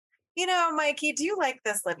Mikey, do you like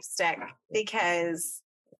this lipstick? Because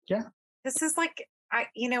this is like,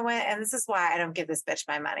 you know what? And this is why I don't give this bitch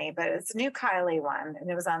my money, but it's a new Kylie one and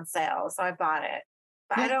it was on sale. So I bought it,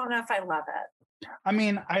 but I don't know if I love it. I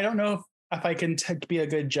mean, I don't know if I can be a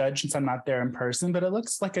good judge since I'm not there in person, but it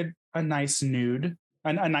looks like a nice nude,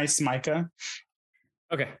 a nice mica.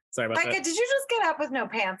 Okay. Sorry about that. Micah, did you just get up with no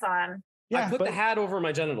pants on? Yeah, I put the hat over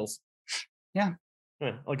my genitals. Yeah.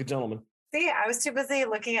 Like a gentleman. See, I was too busy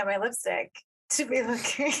looking at my lipstick to be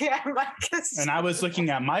looking at Micah's. And I was looking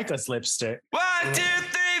at Micah's lipstick. 1, 2, 3, 4.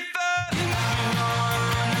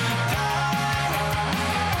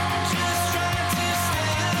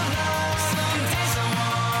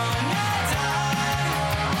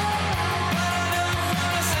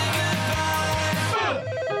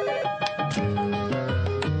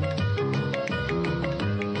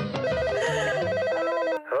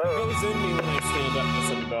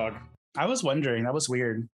 I was wondering. That was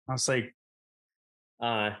weird. I was like,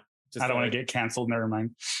 I don't want to get canceled. Never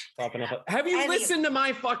mind. Have you listened to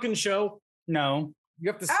my fucking show? No.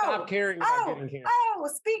 You have to stop caring about getting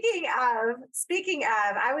canceled. Speaking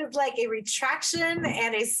of, I would like a retraction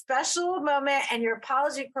and a special moment and your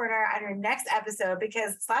apology corner on your next episode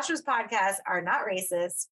because Slashers podcasts are not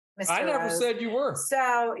racist. Mr. I never Rose. said you were.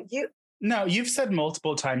 So No, you've said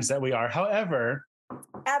multiple times that we are. However,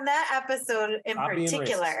 on that episode in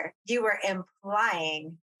particular, you were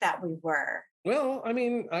implying that we were. Well, I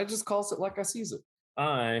mean, I just calls it like I sees it.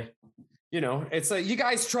 It's like you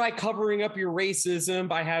guys try covering up your racism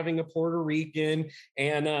by having a Puerto Rican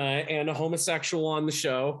and a homosexual on the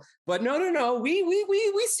show, but no,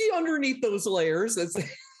 we see underneath those layers.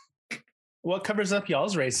 What covers up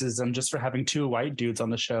y'all's racism just for having 2 white dudes on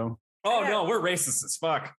the show? Oh no, we're racist as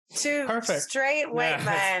fuck. 2 straight white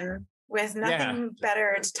men with nothing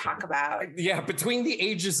better to talk about. Yeah, between the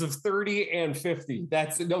ages of 30 and 50.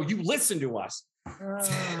 You listen to us.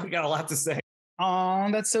 We got a lot to say. Oh,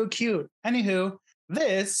 that's so cute. Anywho,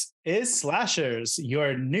 this is Slashers,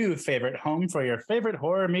 your new favorite home for your favorite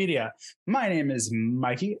horror media. My name is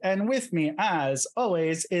Mikey, and with me, as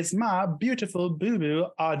always, is my beautiful boo-boo,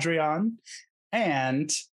 Adrian,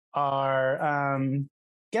 and our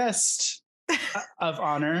guest of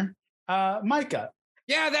honor, Micah.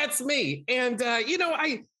 Yeah, that's me. And,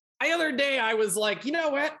 other day I was like, you know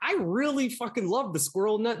what? I really fucking love the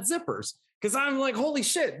Squirrel Nut Zippers. Because I'm like, holy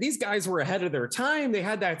shit, these guys were ahead of their time. They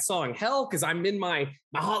had that song Hell, because I'm in my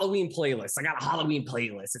Halloween playlist. I got a Halloween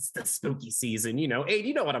playlist. It's the spooky season, Aid,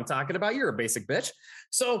 you know what I'm talking about. You're a basic bitch.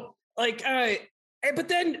 So, but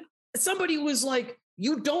then somebody was like,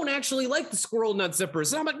 you don't actually like the Squirrel Nut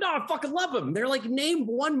Zippers. And I'm like, no, I fucking love them. They're like, name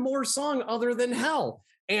one more song other than Hell.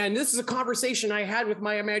 And this is a conversation I had with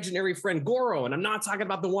my imaginary friend Goro. And I'm not talking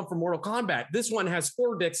about the one from Mortal Kombat. This one has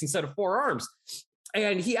 4 dicks instead of 4 arms.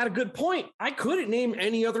 And he had a good point. I couldn't name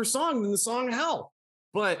any other song than the song Hell.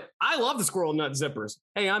 But I love the Squirrel Nut Zippers.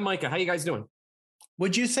 Hey, I'm Micah. How you guys doing?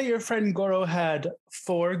 Would you say your friend Goro had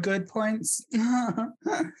 4 good points?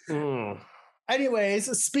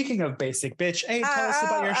 Anyways, speaking of basic bitch, hey, tell us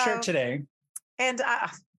about your shirt today. And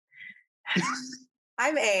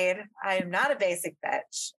I'm Aid. I am not a basic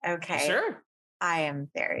bitch. Okay. Sure. I am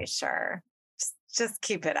very sure. Just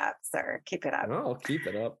keep it up, sir. Keep it up. I'll keep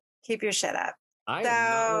it up. Keep your shit up. I am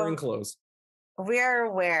not wearing clothes. We're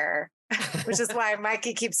aware, which is why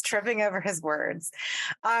Mikey keeps tripping over his words.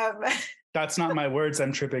 That's not my words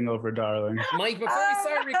I'm tripping over, darling. Mike, before we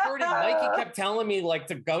started recording, Mikey kept telling me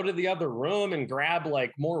to go to the other room and grab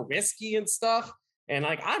more whiskey and stuff. And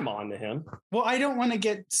I'm on to him. Well, I don't want to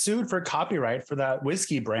get sued for copyright for that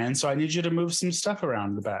whiskey brand, so I need you to move some stuff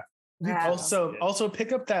around the back. Yeah. Also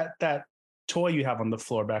pick up that toy you have on the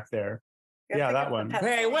floor back there. Yeah, that one.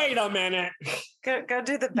 Hey, wait a minute. Go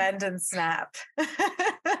do the bend and snap.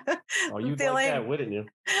 Oh, you'd like that, wouldn't you?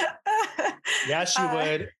 Yeah, she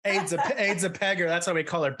would. Aid's a pegger. That's why we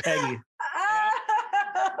call her Peggy.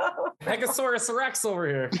 Pegasaurus Rex over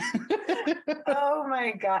here. Oh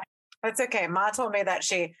my God. That's okay. Ma told me that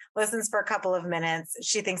she listens for a couple of minutes.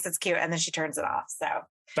 She thinks it's cute and then she turns it off. So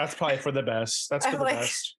that's probably for the best. That's for the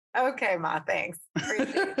best. Okay, Ma, thanks.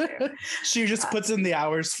 Appreciate you. She just puts in the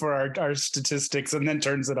hours for our statistics and then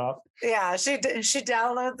turns it off. Yeah, she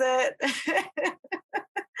downloads it.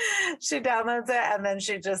 She downloads it and then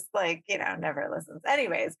she just never listens.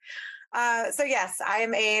 Anyways, so yes, I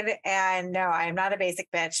am Aid, and no, I am not a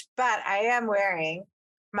basic bitch, but I am wearing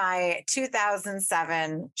my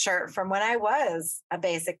 2007 shirt from when I was a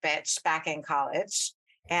basic bitch back in college.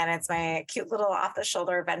 And it's my cute little off the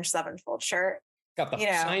shoulder Avenged Sevenfold shirt. Got the You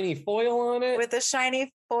know, shiny foil on it. with the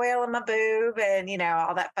shiny foil in my boob and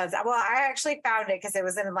all that fuzz. Well, I actually found it because it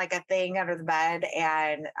was in like a thing under the bed,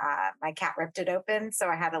 and my cat ripped it open, so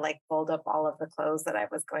I had to like fold up all of the clothes that I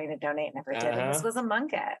was going to donate, never did. And this was among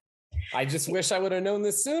it. I just wish I would have known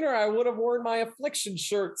this sooner. I would have worn my Affliction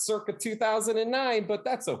shirt circa 2009, but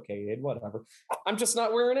that's okay. Whatever. I'm just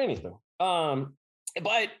not wearing anything.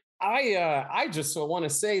 But I just want to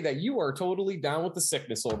say that you are totally down with the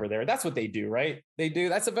sickness over there. That's what they do, right? They do.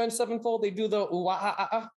 That's Avenged Sevenfold. They do the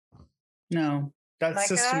No, that's Micah?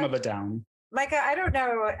 System of a Down. Micah, I don't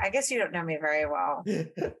know. I guess you don't know me very well,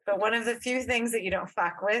 but one of the few things that you don't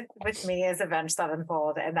fuck with me is Avenged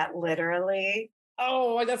Sevenfold, and that literally.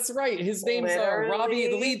 Oh, that's right. His name's Robbie,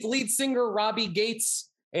 the lead singer, Robbie Gates,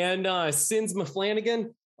 and Sins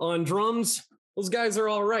McFlanagan on drums. Those guys are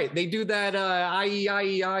all right. They do that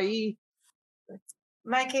IE.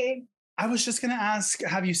 Mikey, I was just going to ask,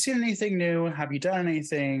 have you seen anything new? Have you done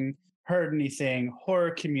anything? Heard anything?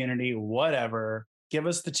 Horror community, whatever. Give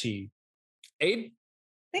us the tea. Abe?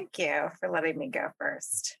 thank you for letting me go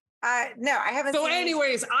first. No, I haven't. So, seen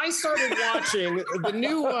anyways, I started watching the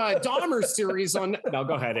new Dahmer series on. No,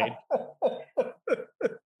 go ahead, Abe.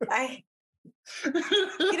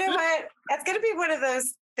 You know what? It's going to be one of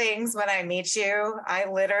those things when I meet you.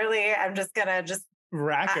 I'm just going to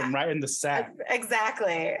rack him right in the sack.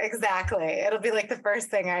 Exactly. It'll be like the first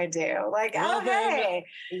thing I do. Like, Well, hey,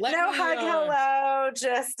 no hug, hello,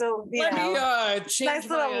 just let me change nice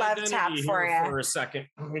little my love tap identity for here you for a second.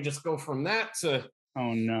 Let me just go from that to.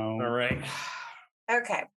 Oh no! All right.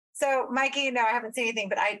 Okay. So, Mikey, no, I haven't seen anything,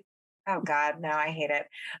 but oh God, no, I hate it.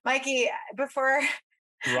 Mikey, before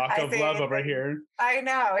Rock I of say love anything, over here. I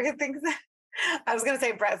know. I think I was going to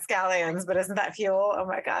say Brett Scallions, but isn't that Fuel? Oh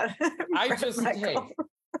my God. Hey, I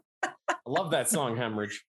love that song,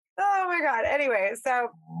 Hemorrhage. Oh my God. Anyway, so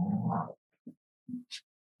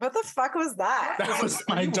what the fuck was that? That was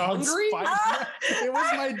my dog's fighting. It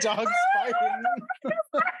was my dog's fighting.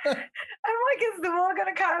 I'm like, is the wall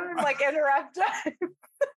going to come and like interrupt us?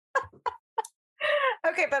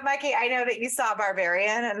 Okay, but Mikey, I know that you saw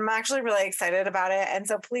Barbarian, and I'm actually really excited about it. And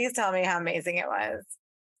so please tell me how amazing it was.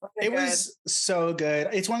 It was so good.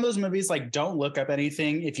 It's one of those movies, like, don't look up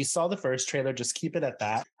anything. If you saw the first trailer, just keep it at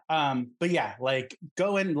that. But yeah, like,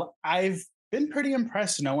 go in. I've been pretty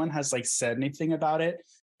impressed. No one has like said anything about it.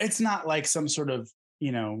 It's not like some sort of,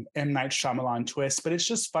 M. Night Shyamalan twist, but it's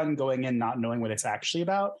just fun going in not knowing what it's actually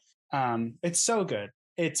about. It's so good.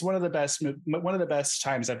 It's one of the best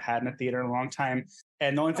times I've had in a theater in a long time.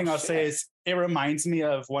 And the only thing I'll say is it reminds me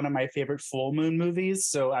of one of my favorite full moon movies.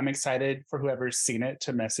 So I'm excited for whoever's seen it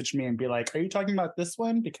to message me and be like, are you talking about this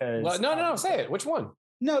one? Because no, say it. Which one?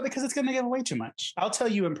 No, because it's going to give away too much. I'll tell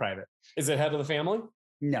you in private. Is it Head of the Family?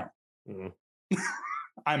 No. Mm.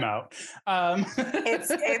 I'm out.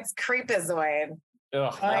 It's Creepazoid.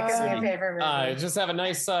 Ugh, Like my favorite movie. just have a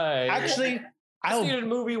nice. Actually, I needed a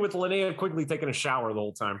movie with Linnea Quigley taking a shower the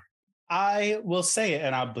whole time. I will say it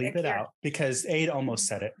and I'll bleep it out because Aid almost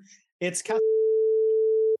said it. It's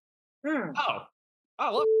Oh,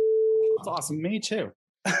 look, that's awesome. Me too.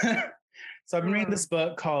 So I've been reading this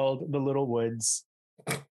book called The Little Woods.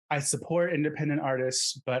 I support independent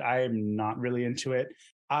artists, but I'm not really into it.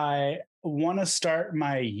 I want to start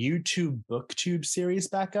my YouTube BookTube series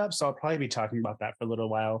back up, so I'll probably be talking about that for a little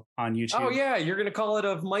while on YouTube. Oh yeah, you're gonna call it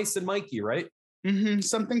Of Mice and Mikey, right? Mm-hmm,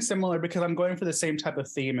 something similar because I'm going for the same type of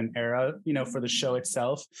theme and era, for the show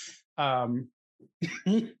itself. But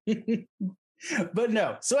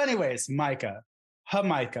no. So, anyways, Micah.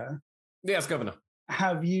 Yes, Governor.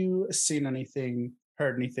 Have you seen anything,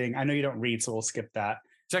 heard anything? I know you don't read, so we'll skip that.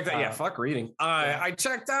 Check that. Fuck reading. I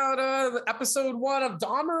checked out episode 1 of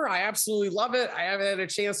Dahmer. I absolutely love it. I haven't had a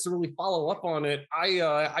chance to really follow up on it.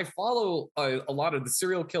 I follow a lot of the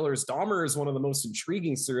serial killers. Dahmer is one of the most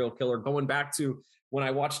intriguing serial killer. Going back to when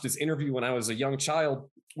I watched his interview when I was a young child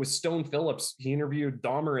with Stone Phillips, he interviewed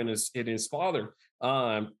Dahmer and his father.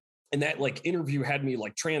 And that interview had me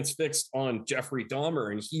transfixed on Jeffrey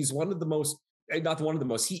Dahmer, and he's one of the most. Not one of the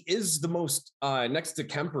most. He is the most, next to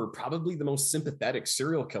Kemper, probably the most sympathetic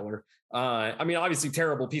serial killer. I mean, obviously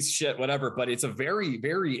terrible piece of shit, whatever, but it's a very,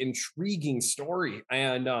 very intriguing story.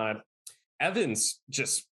 And Evans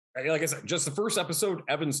just, like I said, just the first episode,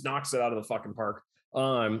 Evans knocks it out of the fucking park.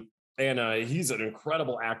 And he's an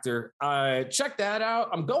incredible actor. Check that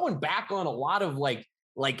out. I'm going back on a lot of like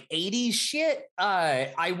 80s shit.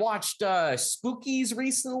 I watched Spookies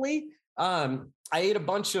recently. I ate a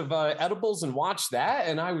bunch of edibles and watched that,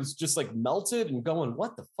 and I was just melted and going,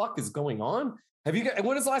 what the fuck is going on?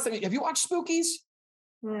 When is the last time, have you watched Spookies?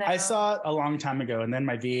 No. I saw it a long time ago, and then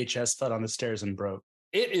my VHS fell down the stairs and broke.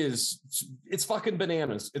 It's fucking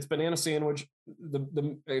bananas. It's banana sandwich.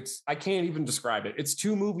 I can't even describe it. It's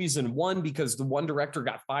 2 movies in one because the one director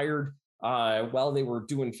got fired while they were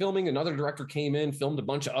doing filming. Another director came in, filmed a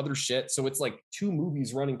bunch of other shit. So it's like 2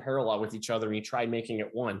 movies running parallel with each other, and he tried making it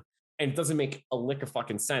one. And it doesn't make a lick of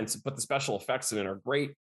fucking sense, but the special effects in it are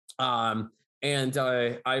great. And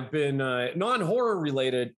I've been non-horror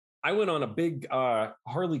related. I went on a big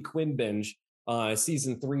Harley Quinn binge,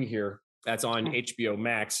 season 3 here. That's on HBO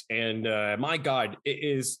Max. And my God,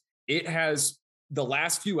 it has the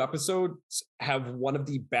last few episodes have one of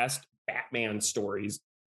the best Batman stories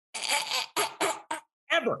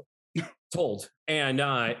ever told. And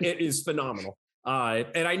it is phenomenal.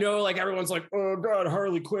 And I know like everyone's like, oh God,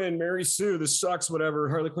 Harley Quinn, Mary Sue, this sucks, whatever.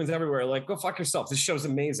 Harley Quinn's everywhere. Like, go fuck yourself. This show's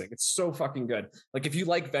amazing. It's so fucking good. Like if you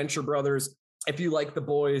like Venture Brothers, if you like The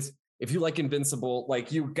Boys, if you like Invincible,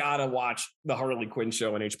 like you gotta watch the Harley Quinn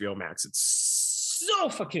show on HBO Max. It's so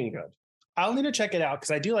fucking good. I'll need to check it out because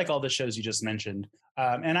I do like all the shows you just mentioned.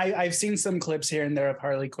 And I've seen some clips here and there of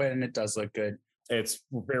Harley Quinn, and it does look good. It's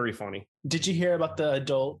very funny. Did you hear about the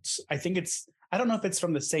adults? I don't know if it's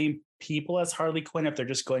from the same people as Harley Quinn, if they're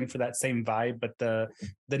just going for that same vibe, but the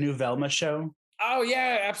new Velma show. Oh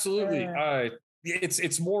yeah, absolutely.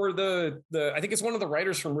 It's more the I think it's one of the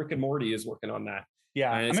writers from Rick and Morty is working on that.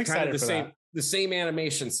 Yeah, and I'm excited kind of for the same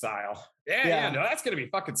animation style. Yeah, no, that's gonna be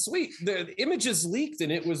fucking sweet. The images leaked,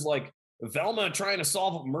 and it was like Velma trying to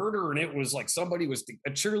solve a murder, and it was like a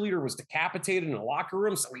cheerleader was decapitated in a locker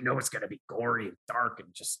room. So we know it's gonna be gory and dark and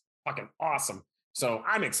just fucking awesome. So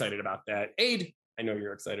I'm excited about that. Aid, I know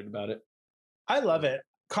you're excited about it. I love it.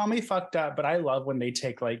 Call me fucked up, but I love when they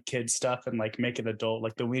take like kid stuff and like make it adult,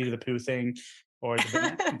 like the Winnie the Pooh thing, or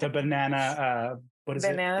the banana. What is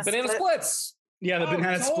it? Banana splits. Yeah, the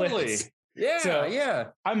banana splits. Yeah, so, yeah.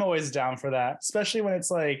 I'm always down for that, especially when it's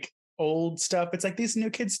like old stuff. It's like these new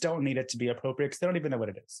kids don't need it to be appropriate because they don't even know what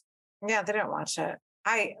it is. Yeah, they don't watch it.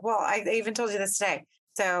 I even told you this today.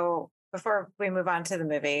 So before we move on to the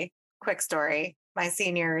movie, quick story. My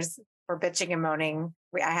seniors were bitching and moaning.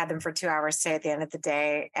 I had them for 2 hours today at the end of the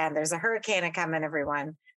day, and there's a hurricane coming,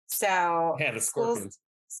 everyone. So yeah, the scorpions.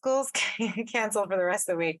 Schools canceled for the rest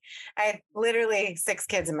of the week. I had literally 6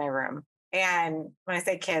 kids in my room. And when I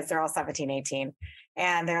say kids, they're all 17, 18.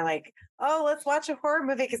 And they're like, oh, let's watch a horror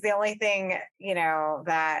movie. Because the only thing,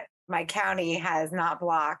 that my county has not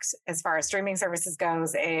blocked as far as streaming services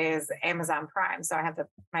goes is Amazon Prime. So I have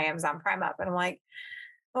my Amazon Prime up. And I'm like,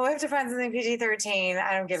 well, we have to find something PG-13.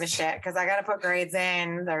 I don't give a shit because I got to put grades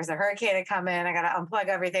in. There's a hurricane to come in. I got to unplug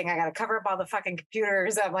everything. I got to cover up all the fucking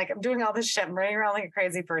computers. I'm doing all this shit. I'm running around like a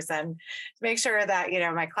crazy person to make sure that,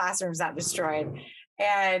 my classroom's not destroyed.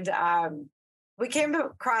 And we came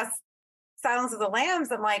across Silence of the Lambs.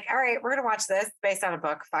 I'm like, all right, we're going to watch this based on a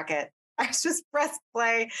book. Fuck it. I just pressed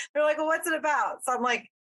play. They're like, well, what's it about? So I'm like,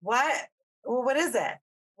 what? Well, what is it?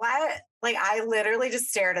 What? Like, I literally just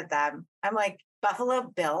stared at them. I'm like,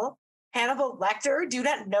 Buffalo Bill, Hannibal Lecter. Do you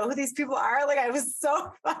not know who these people are? Like, I was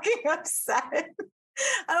so fucking upset.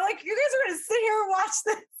 I'm like, you guys are going to sit here and watch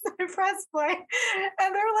this and press play.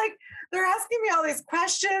 And they're asking me all these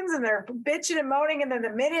questions and they're bitching and moaning. And then the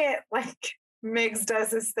minute like Miggs does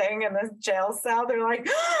this thing in the jail cell, they're like,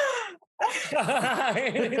 and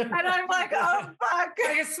I'm like, oh, fuck.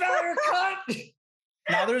 I can smell your cunt.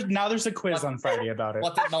 Now there's a quiz on Friday about it.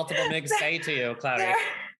 What did multiple Miggs say to you, Claudia?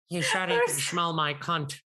 You said he can smell my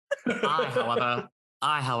cunt.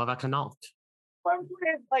 I, however, cannot. One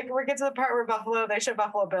point, like we get to the part where they show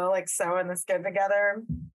Buffalo Bill like sewing the skin together,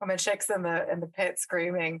 and the chick's in the pit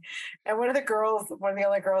screaming, and one of the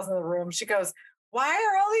only girls in the room, she goes, "Why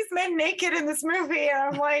are all these men naked in this movie?"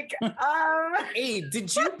 And I'm like, Hey,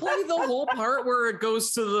 did you play the whole part where it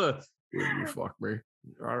goes to the "you fuck me"?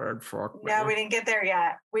 No, we didn't get there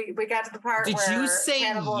yet. We got to the part Did where you say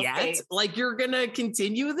Hannibal yet? escapes. Like you're gonna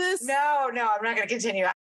continue this? No, I'm not gonna continue.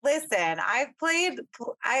 Listen,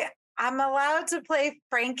 I'm allowed to play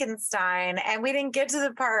Frankenstein, and we didn't get to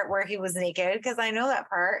the part where he was naked because I know that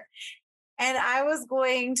part. And I was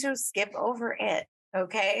going to skip over it.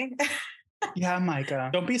 Okay. Yeah, Micah.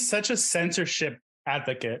 Don't be such a censorship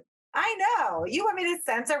advocate. I know. You want me to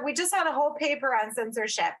censor? We just had a whole paper on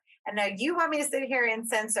censorship. And now you want me to sit here and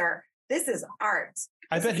censor. This is art.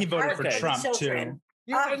 I bet he voted for Trump too.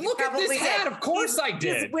 Look at this hat. Of course I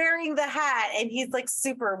did. He's wearing the hat and he's like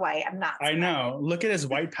super white. I'm not. I know. Look at his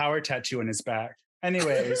white power tattoo on his back.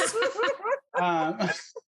 Anyways.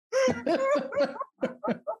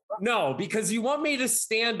 No, because you want me to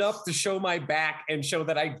stand up to show my back and show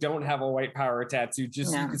that I don't have a white power tattoo,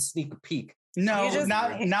 just so you can sneak a peek. No,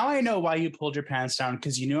 now I know why you pulled your pants down,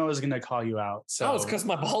 because you knew I was going to call you out. So it's because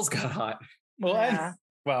my balls got hot. Well, Yeah.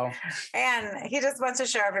 well, And he just wants to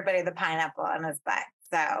show everybody the pineapple on his butt.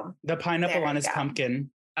 So the pineapple There on you his go.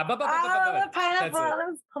 pumpkin. oh, the pineapple That's on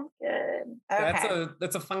his pumpkin. Okay.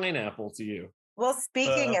 That's a fine apple to you. Well,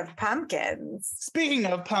 speaking Uh, of pumpkins, Speaking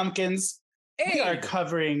of pumpkins, we are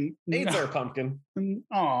covering. AIDS our pumpkin.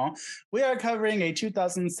 Aw, we are covering a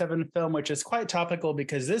 2007 film, which is quite topical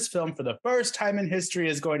because this film, for the first time in history,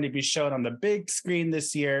 is going to be shown on the big screen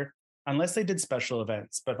this year, unless they did special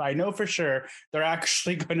events. But I know for sure they're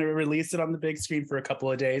actually going to release it on the big screen for a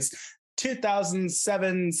couple of days.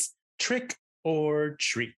 2007's Trick or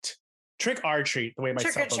Treat. Trick or Treat, the way my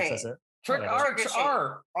Trick cell or phone treat. says it. Trick Whatever. R Trick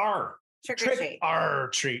or treat. R trick or Trick treat. or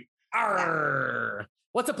Treat. R.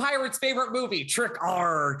 What's a pirate's favorite movie? Trick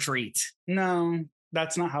or treat. No,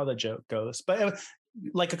 that's not how the joke goes. But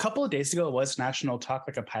like a couple of days ago, it was National Talk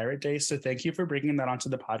Like a Pirate Day. So thank you for bringing that onto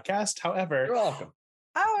the podcast. However, You're welcome.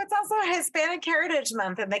 Oh, it's also Hispanic Heritage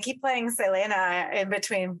Month, and they keep playing Selena in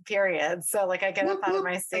between periods. So, like, I get up out of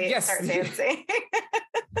my seat Yes. and start dancing.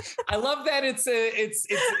 I love that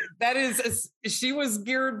she was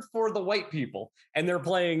geared for the white people, and they're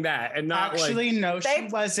playing that, and not actually, no, she They-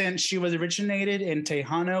 wasn't. She was originated in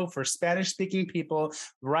Tejano for Spanish-speaking people.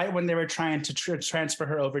 Right when they were trying to transfer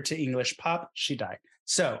her over to English pop, she died.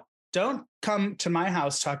 So don't come to my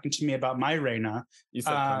house talking to me about my reina. You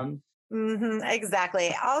said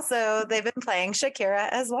Exactly. Also, they've been playing Shakira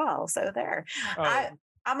as well. So there. Oh,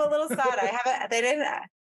 I'm a little sad. I haven't. They didn't.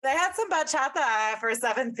 They had some bachata for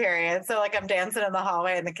 7th period. So like I'm dancing in the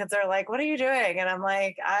hallway, and the kids are like, "What are you doing?" And I'm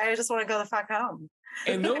like, "I just want to go the fuck home."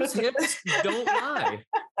 and those hips don't lie.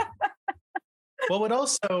 well,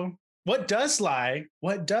 what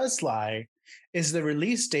does lie is the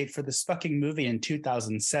release date for this fucking movie in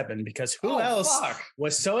 2007, because who else Fuck.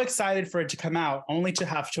 was so excited for it to come out only to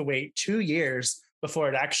have to wait 2 years before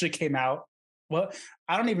it actually came out? Well,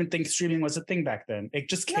 I don't even think streaming was a thing back then. It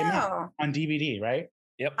just came out on DVD, right?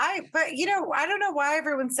 But I don't know why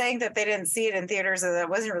everyone's saying that they didn't see it in theaters or that it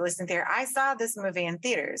wasn't released in theater. I saw this movie in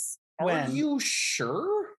theaters. Are When? you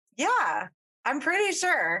sure? Yeah, I'm pretty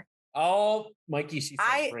sure. Oh, Mikey, she said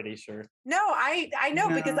I- pretty sure. No, I know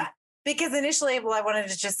No. because initially, well, I wanted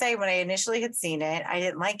to just say when I initially had seen it, I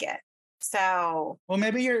didn't like it. So Well,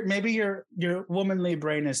 maybe your womanly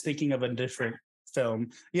brain is thinking of a different film.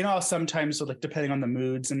 You know how sometimes, so like depending on the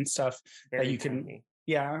moods and stuff, that you can, tiny.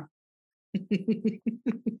 yeah.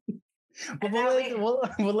 And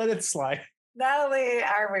we'll let it slide. not only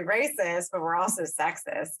are we racist, but we're also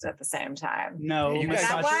sexist at the same time. No, You guys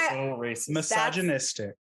That's are why- so racist.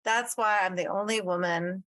 misogynistic. That's why I'm the only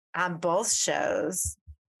woman on both shows.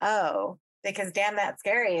 Oh, because Damn That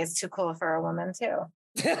Scary is too cool for a woman too.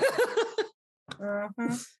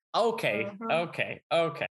 Mhm. okay, Mhm.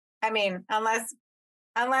 okay. I mean, unless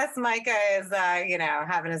Micah is,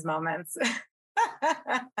 having his moments,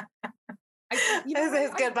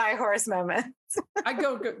 his goodbye horse moment. I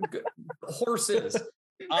go horses.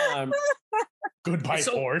 Goodbye,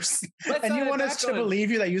 So, horse. let's, And you want us back to on- believe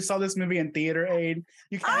you that you saw this movie in theater, Aid?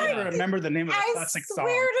 You can't even remember the name of the I classic swear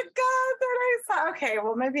song. to God that I saw. Okay,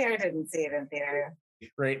 well, maybe I didn't see it in theater.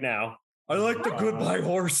 right now. I like the goodbye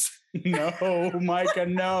horse. No, Micah,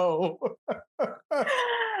 no. All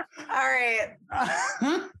right.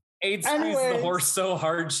 Aid squeezed the Anyways. horse so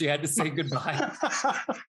hard she had to say goodbye.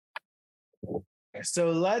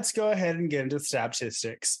 So let's go ahead and get into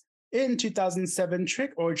statistics. In 2007,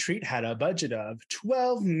 Trick or Treat had a budget of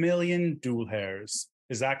 12 million dual hairs.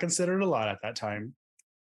 Is that considered a lot at that time?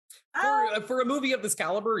 For a movie of this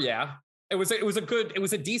caliber, yeah. It was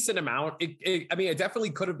a decent amount. It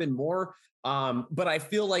definitely could have been more. But I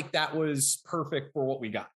feel like that was perfect for what we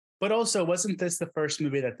got. But also, wasn't this the first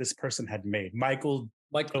movie that this person had made? Michael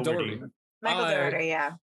Like Dougherty. Doherty. Michael Dougherty,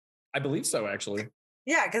 yeah. I believe so, actually.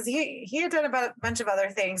 Yeah, because he had done a bunch of other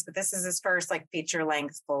things, but this is his first like feature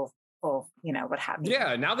length full, what have you.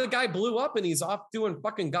 Yeah, now the guy blew up and he's off doing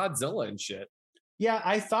fucking Godzilla and shit. Yeah,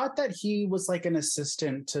 I thought that he was like an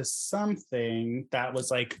assistant to something that was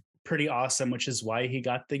like pretty awesome, which is why he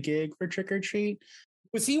got the gig for Trick or Treat.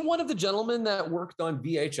 Was he one of the gentlemen that worked on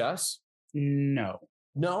VHS? No.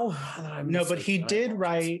 No, No, but he did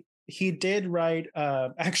write,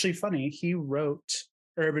 actually funny, he wrote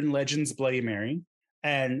Urban Legends Bloody Mary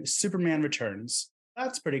and Superman Returns.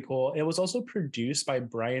 That's pretty cool. It was also produced by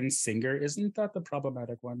Bryan Singer. Isn't that the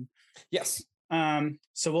problematic one? Yes.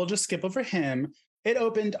 So we'll just skip over him. It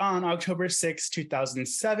opened on October 6,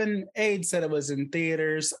 2007. Aid said it was in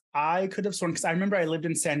theaters. I could have sworn, because I remember I lived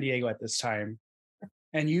in San Diego at this time.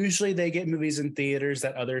 And usually they get movies in theaters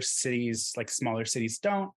that other cities, like smaller cities,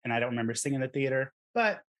 don't. And I don't remember seeing in the theater.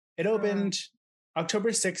 But it opened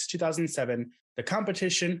October 6, 2007. The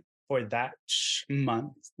competition for that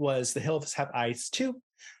month was The Hills Have Eyes 2,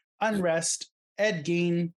 Unrest, Ed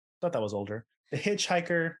Gein, thought that was older, The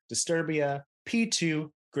Hitchhiker, Disturbia, P2,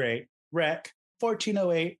 Great, Wreck,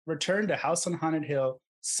 1408, Return to House on Haunted Hill,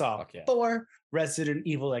 Saw Fuck yeah. 4, Resident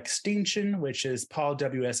Evil Extinction, which is Paul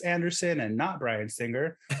W.S. Anderson and not Bryan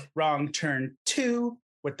Singer, Wrong Turn 2,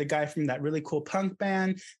 with the guy from that really cool punk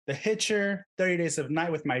band, The Hitcher, 30 Days of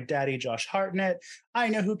Night with my daddy, Josh Hartnett, I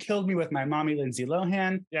Know Who Killed Me with my mommy, Lindsay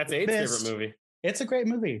Lohan. Yeah, it's Aid's Mist. favorite movie. It's a great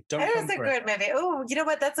movie. Don't It come is a for good movie. Oh, you know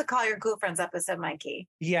what? That's a Call Your Cool Friends episode, Mikey.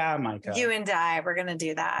 Yeah, Micah. You and I, we're going to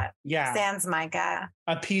do that. yeah, Sans Micah.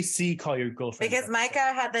 a PC Call Your Girlfriend. Because Micah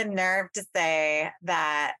had the nerve to say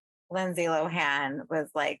that Lindsay Lohan was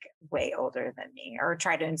like way older than me, or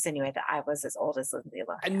tried to insinuate that I was as old as Lindsay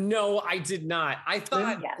Lohan. No, I did not. I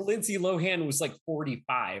thought Yes. Lindsay Lohan was like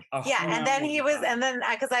 45. Yeah, and then he was, 45. and then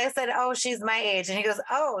because I said, "Oh, she's my age," and he goes,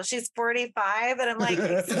 "Oh, she's 45," and I'm like,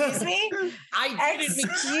 "Excuse me, I didn't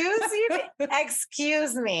mean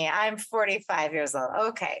excuse me, I'm 45 years old."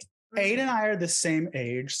 Okay, Aid and I are the same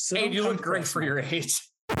age. So Aid, you don't look come great us, for your Micah. age.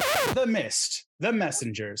 The Mist, The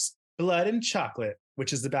Messengers, Blood and Chocolate,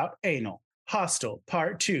 which is about anal. Hostel,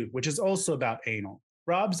 Part 2, which is also about anal.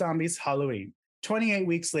 Rob Zombie's Halloween. 28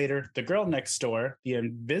 weeks later, The Girl Next Door, The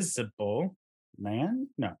Invisible Man?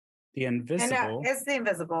 No, The and Invisible. it's the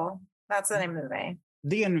Invisible. That's the name of the movie.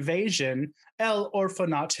 The Invasion, El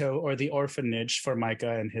Orfanato, or The Orphanage for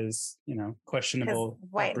Micah and his, questionable His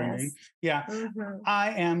whiteness. upbringing. Yeah. Mhm. I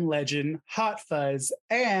Am Legend, Hot Fuzz,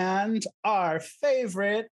 and our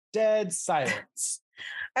favorite, Dead Silence.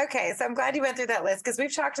 Okay, so I'm glad you went through that list because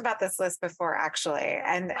we've talked about this list before, actually,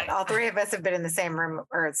 and all three of us have been in the same room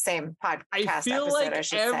or same podcast I feel episode. like I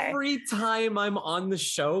should say. every time I'm on the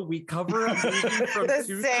show, we cover a movie from It's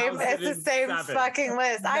the same 2007. fucking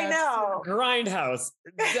list. I That's know. Grindhouse,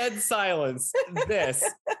 Dead Silence, this.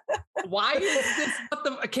 Why is this?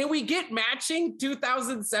 Can we get matching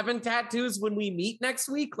 2007 tattoos when we meet next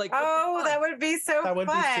week? Like, what the Oh, fuck? that would be so That would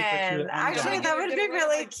be fun. super cute. Actually, Yeah. that would Get be it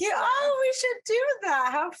really like cute. that. Oh, we should do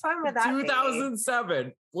that. How fun would that be?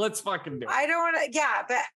 2007. Let's fucking do it. I don't want to, yeah,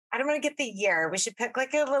 but I don't want to get the year. We should pick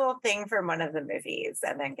like a little thing from one of the movies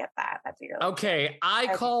and then get that. That'd be really Okay, I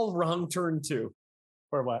Okay. call Wrong Turn 2.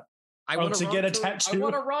 For what? I Oh, want to Wrong get a Turn- I tattoo?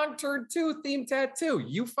 want a Wrong Turn 2 theme tattoo.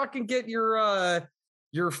 You fucking get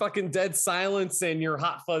your fucking Dead Silence and your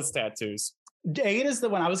Hot Fuzz tattoos. Aid is the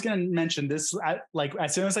one I was going to mention. This, like,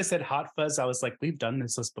 as soon as I said Hot Fuzz, I was like, we've done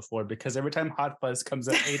this list before because every time Hot Fuzz comes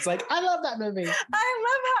up, Aid's like, I love that movie. I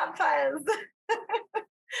love Hot Fuzz.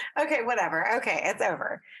 Okay, whatever. Okay, it's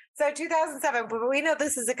over. So 2007, but we know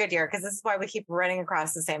this is a good year because this is why we keep running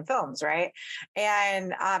across the same films, right?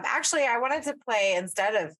 And actually, I wanted to play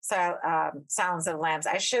instead of Silence of the Lambs,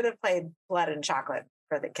 I should have played Blood and Chocolate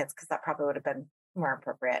for the kids because that probably would have been more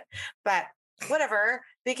appropriate. But whatever,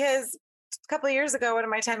 because a couple of years ago, one of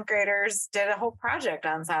my 10th graders did a whole project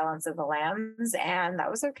on Silence of the Lambs, and that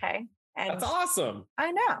was okay. And That's awesome.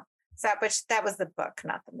 I know. So, which that was the book,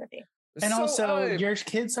 not the movie. And So, also, your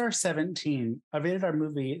kids are 17. A rated R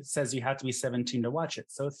movie says you have to be 17 to watch it.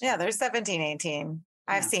 So it's Yeah, they're 17, 18.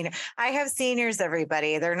 I've Yeah. seen it. I have seniors,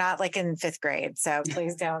 everybody. They're not like in 5th grade. So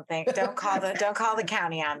please don't call the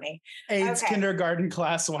county on me. Aid's Okay. kindergarten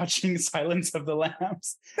class watching Silence of the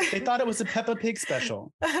Lambs. They thought it was a Peppa Pig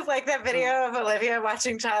special. Like that video of Olivia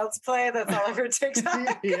watching Child's Play that's all over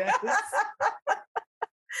TikTok. Yes.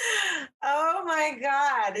 Oh my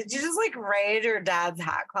God. Did you just like raid your dad's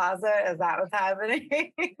hat closet? Is that what's happening?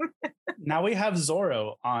 Now we have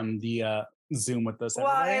Zorro on the Zoom with us. Well,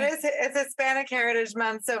 every day. it's Hispanic Heritage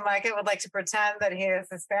Month, so Micah would like to pretend that he is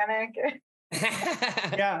Hispanic.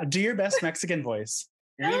 Yeah, do your best Mexican voice.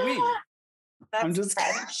 Oui. That's I'm just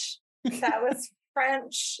French. That was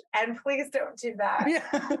French. And please don't do that.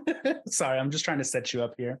 Yeah. Sorry, I'm just trying to set you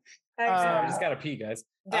up here. I Okay. just gotta pee, guys.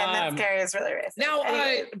 Dan, that's scary. It's really racist. Now,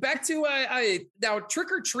 Anyway. back to now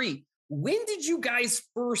Trick or Treat. When did you guys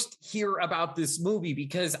first hear about this movie?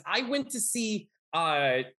 Because I went to see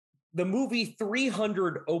the movie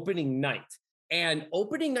 300 opening night, and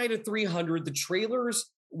opening night of 300, the trailers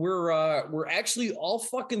were actually all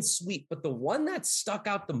fucking sweet, but the one that stuck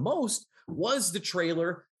out the most was the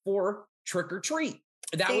trailer for Trick or Treat.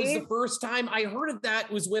 That was the first time I heard of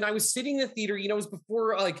that was when I was sitting in the theater. You know, it was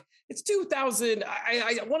before, like, it's 2000.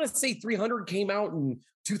 I want to say 300 came out in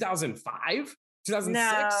 2005, 2006,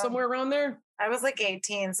 No. somewhere around there. I was like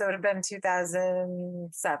 18, so it would have been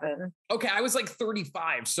 2007. Okay, I was like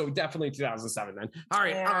 35, so definitely 2007 then. All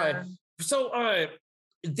right. Yeah. So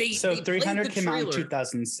they So they 300 played the came out in trailer.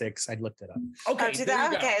 2006. I looked it up. Okay, Oh, there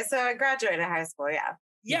you go. okay, so I graduated high school. Yeah.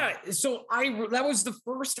 Yeah, so that was the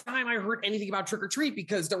first time I heard anything about Trick or Treat,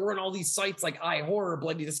 because there weren't all these sites like iHorror,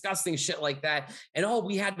 Bloody Disgusting, shit like that, and all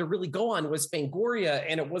we had to really go on was Fangoria,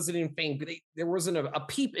 and it wasn't in there wasn't a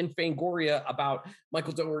peep in Fangoria about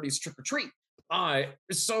Michael Dougherty's Trick or Treat.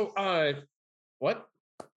 What?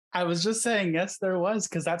 I was just saying, yes, there was,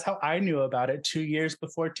 because that's how I knew about it 2 years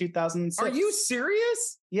before 2006. Are you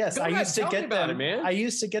serious? Yes, Go I ahead, used to tell me get about them. it, man. I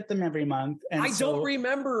used to get them every month. And I don't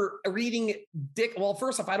remember reading Dick. Well,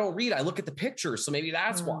 first off, I don't read. I look at the pictures, so maybe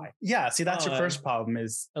that's why. Yeah, see, that's your first problem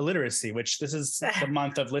is illiteracy, which this is the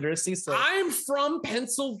month of literacy. So I'm from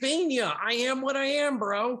Pennsylvania. I am what I am,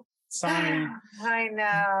 bro. sorry. I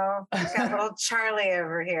know. Got little Charlie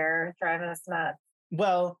over here driving us nuts.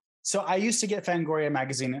 Well, so I used to get Fangoria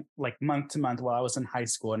magazine like month to month while I was in high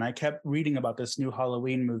school, and I kept reading about this new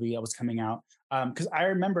Halloween movie that was coming out. Because I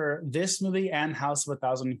remember this movie and House of a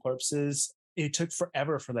Thousand Corpses, it took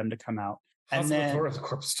forever for them to come out. House of the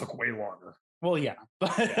Corpses took way longer. Well, yeah,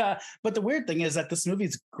 but the weird thing is that this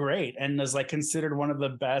movie's great and is like considered one of the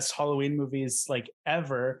best Halloween movies like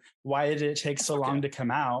ever. Why did it take so long to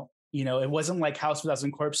come out? You know, it wasn't like House of a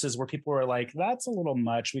Thousand Corpses where people were like, that's a little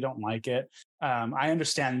much. We don't like it. I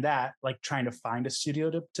understand that, like trying to find a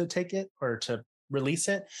studio to take it or to release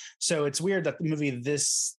it. So it's weird that the movie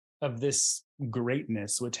this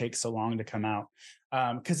greatness would take so long to come out.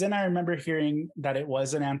 Because then I remember hearing that it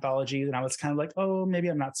was an anthology and I was kind of like, oh, maybe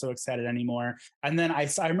I'm not so excited anymore. And then I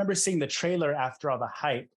remember seeing the trailer after all the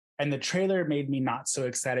hype. And the trailer made me not so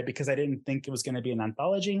excited because I didn't think it was going to be an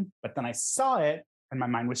anthology. But then I saw it and my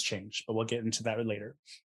mind was changed, but we'll get into that later.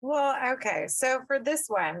 Well, okay. So for this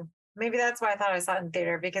one, maybe that's why I thought I saw it in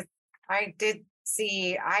theater, because I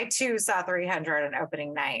too saw 300 on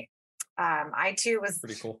opening night. I too was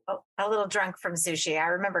pretty cool. A little drunk from sushi. I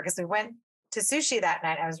remember because we went to sushi that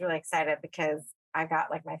night. I was really excited because I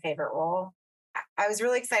got like my favorite roll. I was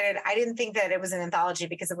really excited. I didn't think that it was an anthology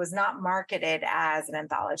because it was not marketed as an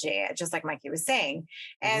anthology, just like Mikey was saying.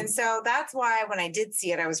 And so that's why when I did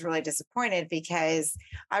see it, I was really disappointed because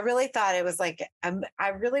I really thought it was like, I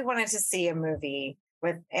really wanted to see a movie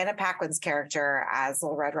with Anna Paquin's character as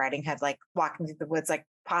Little Red Riding Hood, like walking through the woods, like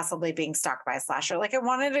possibly being stalked by a slasher. Like I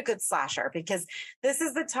wanted a good slasher because this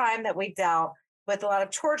is the time that we dealt with a lot of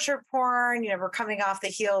torture porn. You know, we're coming off the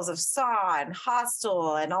heels of Saw and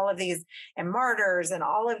Hostel and all of these, and Martyrs and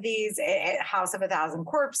all of these, House of a Thousand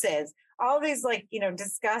Corpses, all of these like, you know,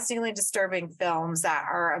 disgustingly disturbing films that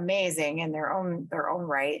are amazing in their own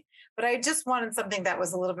right. But I just wanted something that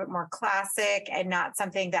was a little bit more classic and not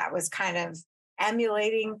something that was kind of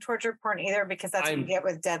emulating torture porn either, because that's what you get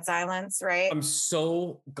with Dead Silence, right? I'm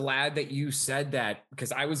so glad that you said that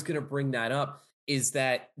because I was going to bring that up. Is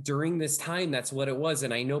that during this time, that's what it was.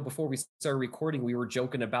 And I know before we started recording, we were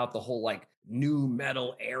joking about the whole like new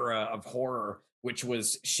metal era of horror, which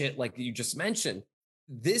was shit like you just mentioned.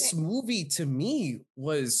 This movie to me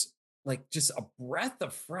was like just a breath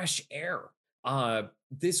of fresh air.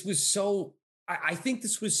 This was so, I think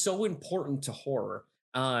this was so important to horror.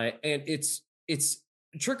 And it's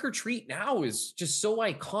Trick or Treat now is just so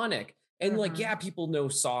iconic. And like, yeah, people know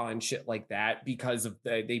Saw and shit like that because of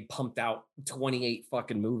they pumped out 28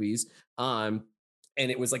 fucking movies. And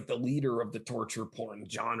it was like the leader of the torture porn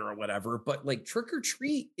genre or whatever. But like Trick or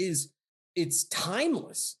Treat it's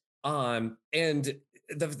timeless. And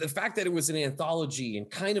the fact that it was an anthology and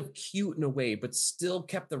kind of cute in a way, but still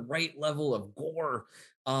kept the right level of gore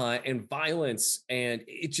and violence. And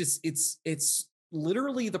it's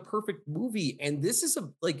literally the perfect movie. And this is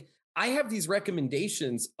I have these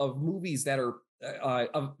recommendations of movies that are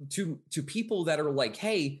to people that are like,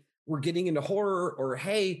 hey, we're getting into horror, or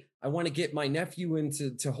hey, I want to get my nephew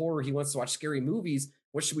into horror. He wants to watch scary movies.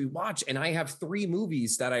 What should we watch? And I have 3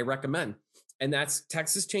 movies that I recommend. And that's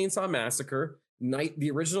Texas Chainsaw Massacre, the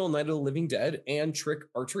original Night of the Living Dead, and Trick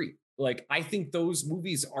or Treat. Like, I think those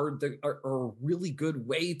movies are a really good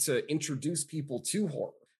way to introduce people to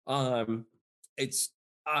horror.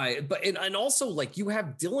 And also like you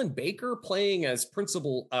have Dylan Baker playing as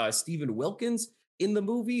Principal Stephen Wilkins in the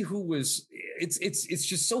movie, who was it's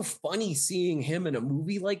just so funny seeing him in a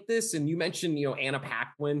movie like this. And you mentioned, you know, Anna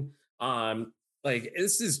Paquin. Like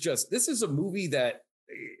this is a movie that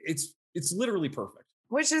it's literally perfect.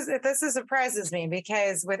 This surprises me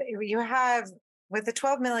because with the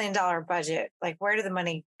 $12 million budget, like where did the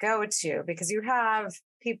money go to? Because you have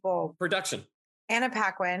people production. Anna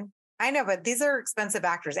Paquin. I know, but these are expensive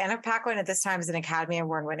actors. Anna Paquin at this time is an Academy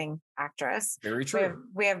Award-winning actress. Very true.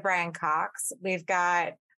 We have Brian Cox. We've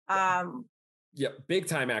got big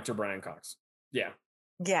time actor Brian Cox. Yeah.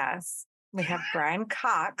 Yes, we have Brian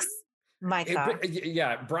Cox.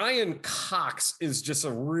 Brian Cox is just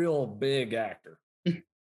a real big actor.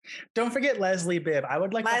 Don't forget Leslie Bibb.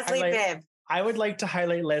 Leslie Bibb. I would like to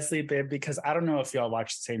highlight Leslie Bibb because I don't know if y'all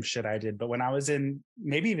watched the same shit I did, but when I was in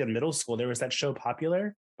maybe even middle school, there was that show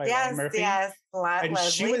Popular by Ryan Murphy. Yes. And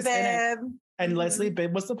she Leslie was in it. Bibb. And Leslie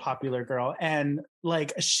Bibb was the popular girl. And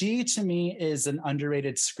like she to me is an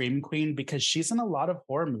underrated scream queen because she's in a lot of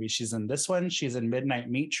horror movies. She's in this one. She's in Midnight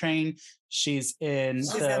Meat Train. She's in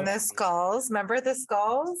the Skulls. Remember the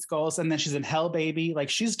Skulls? And then she's in Hell Baby.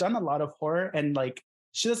 Like she's done a lot of horror and like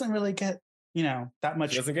she doesn't really get, that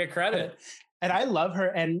much. She doesn't get credit. And I love her.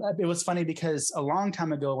 And it was funny because a long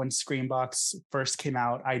time ago when Screambox first came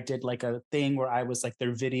out, I did like a thing where I was like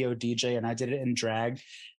their video DJ and I did it in drag.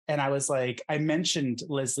 And I was like, I mentioned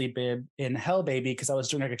Leslie Bibb in Hell Baby because I was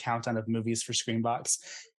doing like a countdown of movies for Screambox.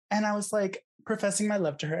 And I was like professing my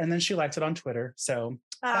love to her. And then she liked it on Twitter. So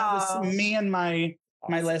that was me and my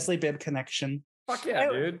Leslie Bibb connection. Fuck yeah,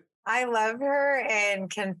 dude. I love her in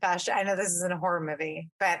Confession. I know this isn't a horror movie,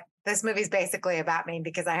 but this movie's basically about me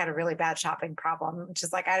because I had a really bad shopping problem, which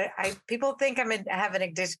is like, I people think I have an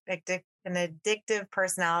addictive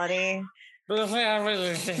personality.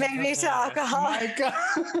 Maybe to alcohol. My God.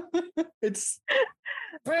 It's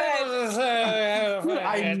I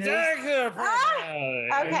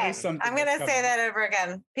okay, I'm going to say that over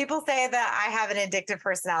again. People say that I have an addictive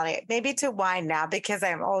personality, maybe to wine now because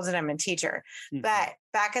I'm old and I'm a teacher. Mm-hmm. But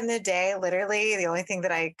back in the day, literally the only thing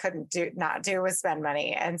that I couldn't not do was spend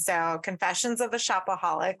money. And so Confessions of a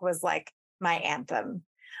Shopaholic was like my anthem,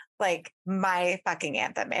 like my fucking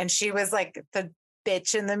anthem. And she was like the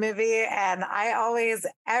bitch in the movie. And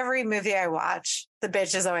every movie I watch, the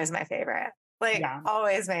bitch is always my favorite.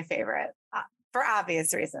 Always my favorite for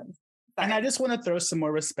obvious reasons. Sorry. And I just want to throw some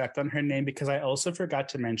more respect on her name because I also forgot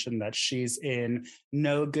to mention that she's in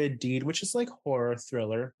No Good Deed, which is like horror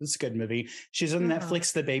thriller. It's a good movie. She's on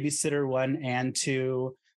Netflix, The Babysitter 1 and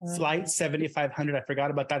 2, Flight 7500. I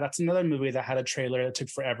forgot about that. That's another movie that had a trailer that took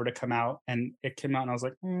forever to come out. And it came out and I was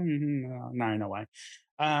like, now I know why.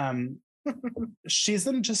 She's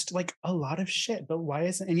in just like a lot of shit, but why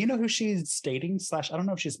isn't, and you know who she's dating / I don't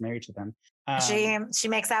know if she's married to them. She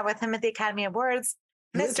makes out with him at the Academy Awards.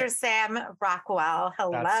 Mr. Sam Rockwell.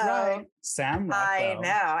 Hello. That's right. Sam Rockwell. I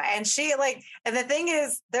know. And and the thing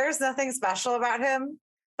is, there's nothing special about him,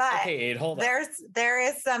 but okay, hold on. There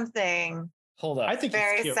is something. Hold up. I think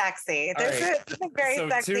very sexy. There's something very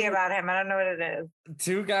sexy about him. I don't know what it is.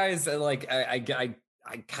 Two guys that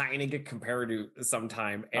I kind of get compared to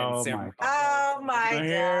sometime. And Sam. Oh my God.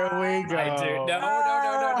 Here we go. I do. No.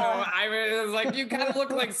 I mean, it was like, you kind of look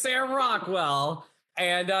like Sam Rockwell.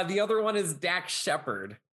 And the other one is Dax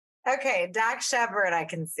Shepard. Okay, Dax Shepard, I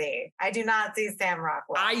can see. I do not see Sam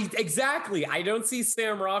Rockwell. Exactly. I don't see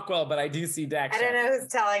Sam Rockwell, but I do see Dax Shepard. I don't know who's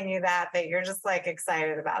telling you that, but you're just like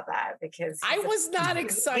excited about that because I was not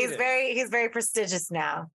excited. He's very prestigious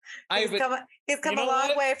now. He's come a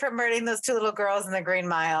long way from murdering those two little girls in the Green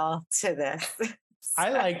Mile to this. So.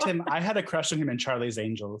 I liked him. I had a crush on him in Charlie's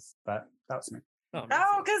Angels, but that was me.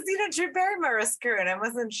 Oh, because Drew Barrymore was screwing him,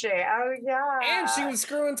 wasn't she? Oh, yeah. And she was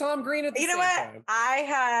screwing Tom Green at the same time. I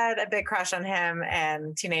had a big crush on him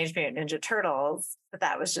and Teenage Mutant Ninja Turtles, but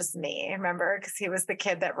that was just me, remember? Because he was the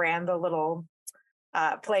kid that ran the little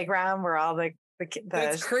playground where all the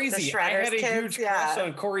That's crazy. The I had a kids, huge crush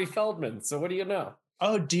on Corey Feldman. So what do you know?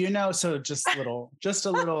 Oh, do you know? So just a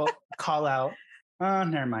little call out. Oh,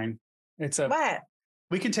 never mind. What?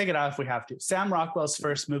 We can take it out if we have to. Sam Rockwell's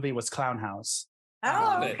first movie was Clown House.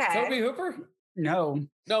 Oh, okay. Toby Hooper? No,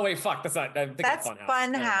 wait, fuck. That's not. That's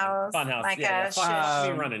Funhouse. Funhouse. Like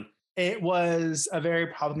Funhouse. Running. It was a very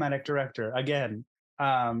problematic director. Again,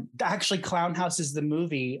 actually, Clown House is the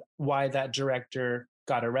movie why that director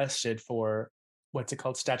got arrested for what's it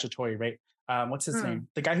called? Statutory rape. What's his name?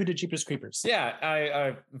 The guy who did Jeepers Creepers.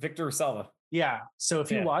 Yeah, Victor Salva. Yeah. So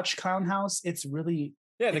if you watch Clown House, it's really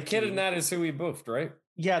the kid in that is who we boofed, right?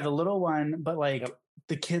 Yeah, the little one, but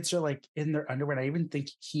the kids are like in their underwear. And I even think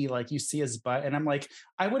he you see his butt. And I'm like,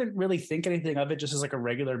 I wouldn't really think anything of it just as like a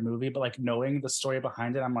regular movie, but like knowing the story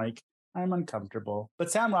behind it, I'm like, I'm uncomfortable.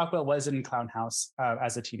 But Sam Rockwell was in Clown House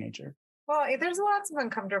as a teenager. Well, there's lots of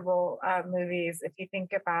uncomfortable movies. If you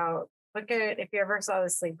think about, if you ever saw The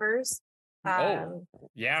Sleepers. Sleepers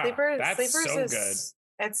so good.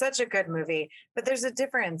 It's such a good movie, but there's a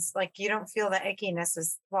difference. Like you don't feel the ickiness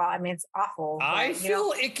it's awful. I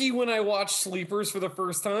feel icky when I watch Sleepers for the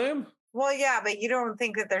first time. Well, yeah, but you don't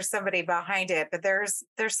think that there's somebody behind it. But there's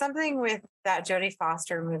something with that Jodie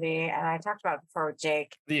Foster movie, and I talked about it before with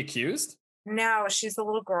Jake. The Accused? No, she's a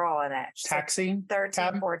little girl in it. She's Taxi? Like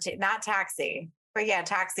 13, 14. Not Taxi, but yeah,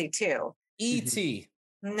 Taxi too. E.T.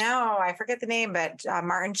 No, I forget the name, but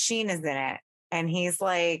Martin Sheen is in it. And he's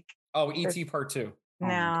like... Oh, E.T. Part 2. Oh my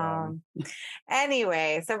God. No.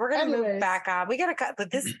 Anyway, so we're gonna move Anyways. back on. We gotta cut.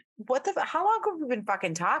 But this, how long have we been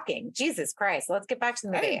fucking talking? Jesus Christ! Let's get back to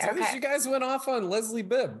the I movie. didn't do this. You guys went off on Leslie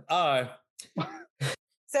Bibb.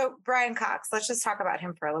 So Brian Cox. Let's just talk about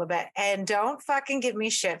him for a little bit, and don't fucking give me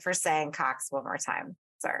shit for saying Cox one more time,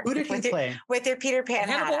 sir. Who did he play? With your Peter Pan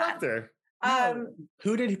Hannibal hat Lecter. on. No.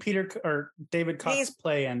 Who did David Cox He's-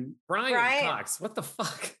 play in? Brian Cox. What the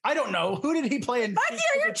fuck? I don't know. Who did he play in? Fuck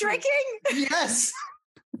you! You're drinking. Yes.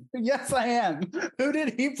 Yes, I am. Who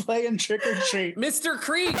did he play in Trick or Treat? Mr.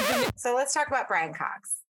 Krieg. So let's talk about Brian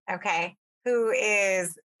Cox, okay? Who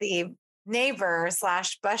is the neighbor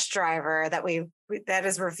 / bus driver that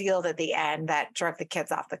is revealed at the end that drove the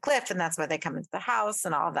kids off the cliff, and that's why they come into the house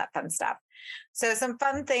and all of that fun stuff. So some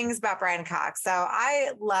fun things about Brian Cox. So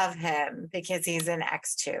I love him because he's in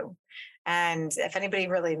X2. And if anybody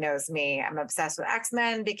really knows me, I'm obsessed with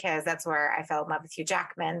X-Men because that's where I fell in love with Hugh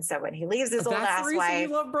Jackman. So when he leaves his old That's ass the reason wife you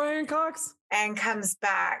love Brian Cox? and comes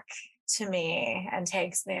back to me and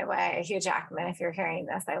takes me away, Hugh Jackman, if you're hearing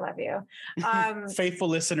this, I love you. Faithful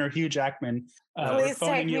listener Hugh Jackman. We're Please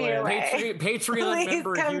phoning take you me in. away. Patreon Please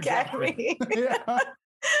member come Hugh get Jackman. me. Yeah.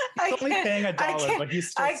 I He's only paying $1, can't- but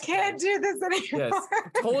he's still I can't do this anymore. Yes.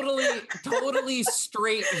 Totally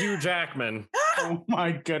straight Hugh Jackman. Oh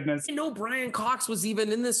my goodness. I didn't know Brian Cox was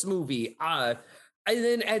even in this movie. And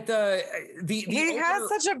then at the He has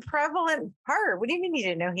opener- such a prevalent part. What do you mean you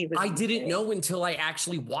didn't know he was? I in the didn't movie? know until I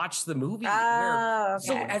actually watched the movie. Oh,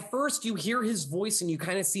 So okay. at first you hear his voice and you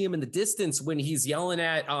kind of see him in the distance when he's yelling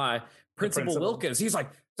at Principal principal. Wilkins. He's like,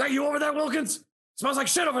 "Is that you over there, Wilkins? Smells like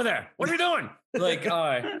shit over there. What are you doing?" Like,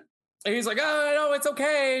 and he's like, "Oh no, it's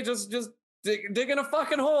okay. Just digging a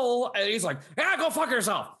fucking hole." And he's like, "Yeah, go fuck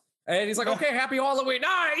yourself." And he's like, "Okay, happy Halloween.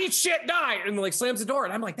 Nah, eat shit, die." And like slams the door.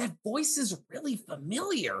 And I'm like, that voice is really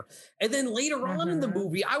familiar. And then later on in the Mhm.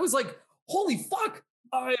 movie, I was like, holy fuck.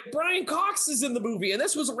 Brian Cox is in the movie. And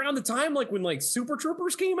this was around the time like when like Super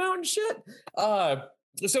Troopers came out and shit.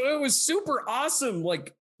 So it was super awesome.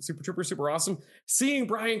 Like Super Troopers, super awesome seeing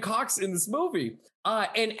Brian Cox in this movie.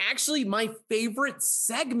 And actually my favorite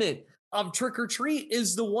segment of Trick or Treat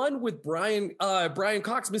is the one with Brian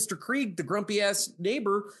Cox, Mr. Krieg, the grumpy ass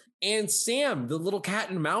neighbor, and Sam, the little cat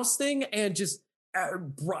and mouse thing. And just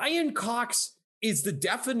Brian Cox is the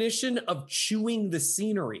definition of chewing the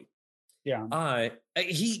scenery. Yeah.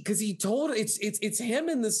 He told it's him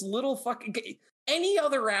and this little fucking, any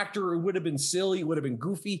other actor would have been silly, would have been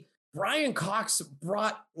goofy. Brian Cox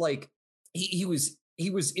brought like he was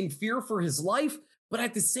in fear for his life, but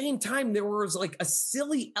at the same time there was like a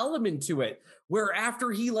silly element to it where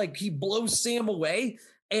after he blows Sam away,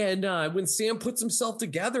 and when Sam puts himself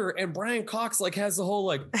together and Brian Cox like has the whole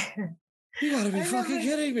like, you gotta be I fucking remember-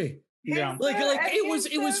 kidding me. Yeah. Like it was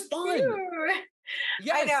He's so fun. cute.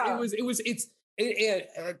 Yes, know.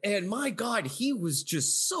 and my God, he was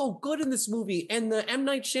just so good in this movie. And the M.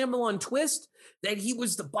 Night Shyamalan twist that he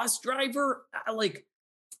was the bus driver,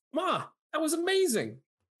 that was amazing.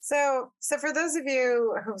 So for those of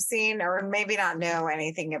you who've seen or maybe not know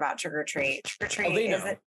anything about Trick or Treat, Trick or they Treat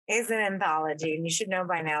know. is an anthology, and you should know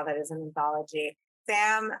by now that it's an anthology.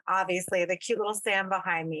 Sam, obviously, the cute little Sam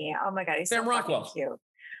behind me. Oh my God, he's Sam so fucking Rockwell. cute.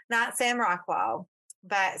 Not Sam Rockwell,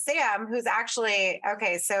 but Sam, who's actually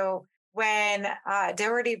okay. So when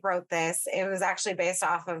Doherty wrote this, it was actually based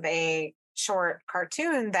off of a short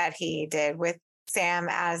cartoon that he did with Sam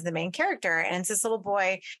as the main character. And it's this little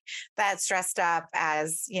boy that's dressed up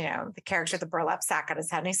as, the character with the burlap sack on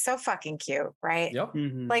his head. And he's so fucking cute, right? Yep.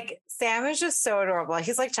 Mhm. Like Sam is just so adorable.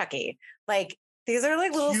 He's like Chucky. Like these are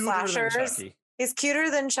like little Cuter than slashers. Chucky. He's cuter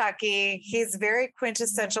than Chucky. He's very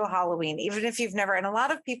quintessential Halloween, even if you've never, and a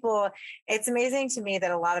lot of people, it's amazing to me that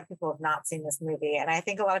a lot of people have not seen this movie. And I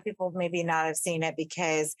think a lot of people maybe not have seen it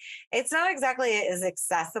because it's not exactly as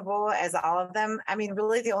accessible as all of them. I mean,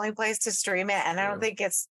 really the only place to stream it, and I don't True. think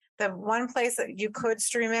it's the one place that you could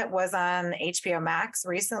stream it was on HBO Max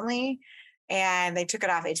recently, and they took it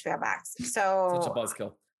off HBO Max. Such a So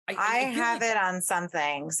buzzkill. I feel have like it on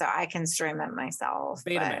something so I can stream it myself.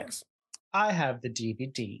 but- Betamax. I have the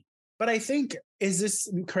DVD. But I think,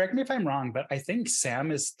 correct me if I'm wrong, but I think Sam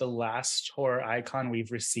is the last horror icon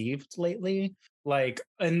we've received lately. Like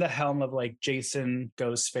in the helm of like Jason,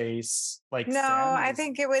 Ghostface, like No, Sam I is-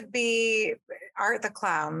 think it would be Art the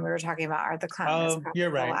Clown. We were talking about Art the Clown. is Oh, probably you're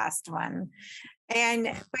the right. last one.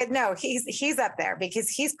 But no, he's up there because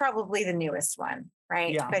he's probably the newest one,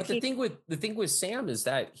 right? Yeah. But the thing with Sam is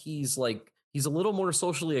that he's a little more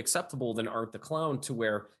socially acceptable than Art the Clown, to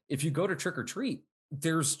where if you go to Trick or Treat,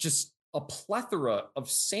 there's just a plethora of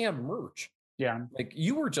Sam merch. Yeah. Like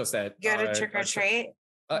you were just at go to Trick or Treat.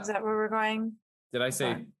 uh, Is that where we're going? Did I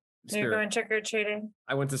say Fun. You're Spirit. going trick or treating.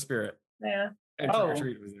 I went to Spirit. Yeah. And Oh. trick or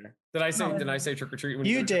treat was there. Did I say trick or treat? when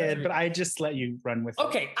You go trick or did, treat? but I just let you run with it.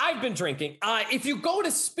 Okay, I've been drinking. If you go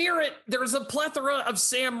to Spirit, there's a plethora of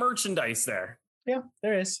Sam merchandise there. Yeah,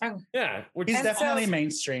 there is. Yeah, which He's And definitely so-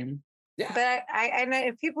 mainstream. But I know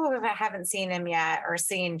if people who haven't seen him yet or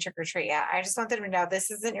seen Trick or Treat yet, I just want them to know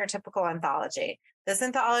this isn't your typical anthology. This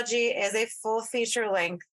anthology is a full feature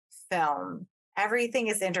length film. Everything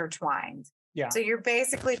is intertwined. Yeah. So you're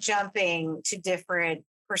basically jumping to different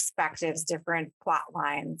perspectives, different plot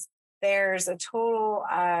lines. There's a total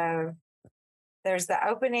of there's the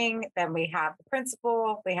opening, then we have the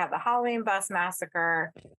principal, we have the Halloween bus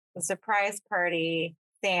massacre, the surprise party,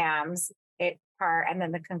 Sam's part, and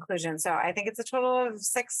then the conclusion. So I think it's a total of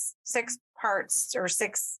six parts or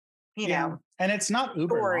six, you know, and it's not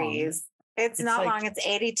uber long. stories. It's not like- long. It's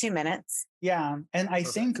 82 minutes. Yeah, and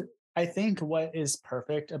Perfect. I think what is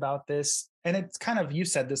perfect about this, and it's kind of, you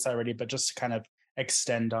said this already, but just to kind of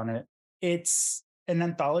extend on it, it's an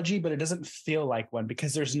anthology, but it doesn't feel like one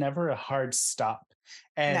because there's never a hard stop.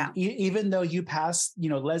 And No. even though you pass,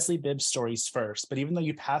 Leslie Bibb's stories first, but even though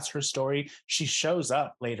you pass her story, she shows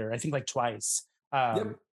up later, I think like twice.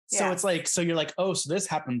 Yep. So Yeah. it's like, so you're like, oh, so this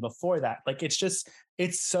happened before that. Like,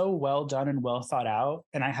 it's so well done and well thought out.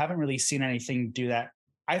 And I haven't really seen anything do that.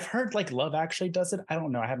 I've heard like Love Actually does it. I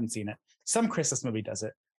don't know. I haven't seen it. Some Christmas movie does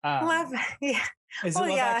it. Love, yeah, Is well, it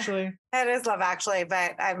Love yeah. Actually? it is Love Actually,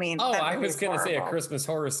 but I mean, Oh, that I movie was is going to say a horrible. Christmas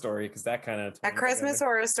horror story because that kind of. A Christmas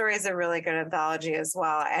Horror Story is a really good anthology as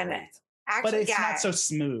well, and actually, But it's yeah, not so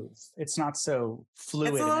smooth. It's not so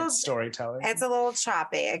fluid in little- its storytelling. it's a little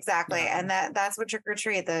choppy, exactly, Yeah. and that's what Trick or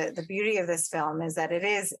Treat. The beauty of this film is that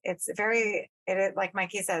it like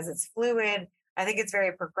Mikey says, it's fluid. I think it's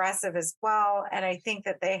very progressive as well, and I think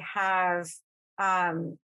that they have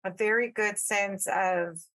a very good sense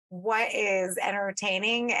of what is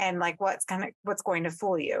entertaining and like what's going to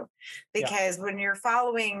fool you, Yeah. because when you're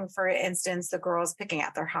following, for instance, the girls picking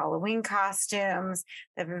out their Halloween costumes,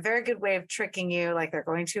 they have a very good way of tricking you, like they're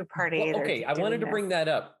going to a party. Well, okay, I wanted to bring that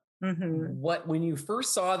up. Mm-hmm. When you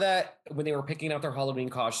first saw that, when they were picking out their Halloween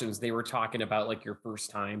costumes, they were talking about like your first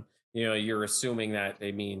time. You're assuming that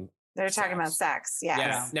they mean They're talking about sex. Yes.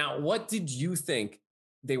 Yeah. Now, what did you think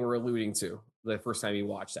they were alluding to the first time you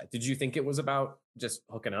watched that? Did you think it was about just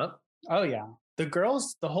hooking up? Oh yeah. The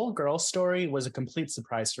whole girls story was a complete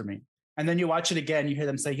surprise for me. And then you watch it again, you hear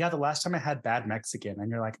them say, yeah, the last time I had bad Mexican.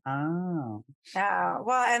 And you're like, oh. Oh,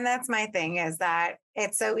 well, and that's my thing, is that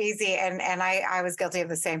it's so easy. And I was guilty of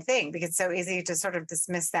the same thing, because it's so easy to sort of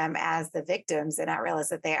dismiss them as the victims and not realize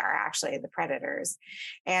that they are actually the predators.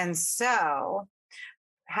 And so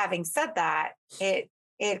having said that, it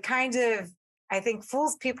kind of, I think,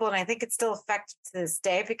 fools people. And I think it's still effective to this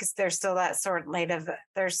day, because there's still that sort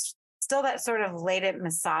of latent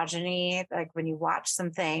misogyny, like when you watch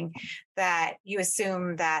something, that you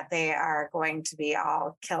assume that they are going to be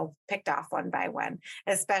all picked off one by one,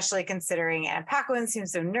 especially considering Anna Paquin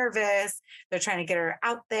seems so nervous. They're trying to get her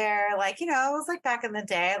out there. Like, it was like back in the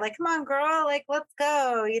day, like, come on, girl, like, let's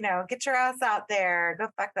go, get your ass out there, go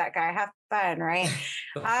fuck that guy, have fun, right?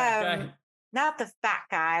 Okay. Not the fat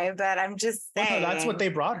guy, but I'm just Well, saying. no, that's what they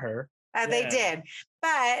brought her. They Yeah. did.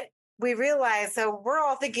 But we realized, so we're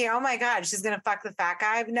all thinking, oh my God, she's going to fuck the fat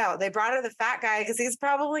guy. No, they brought her the fat guy because he's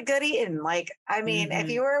probably good eating. Like, I mean, if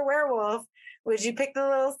Mhm. you were a werewolf, would you pick the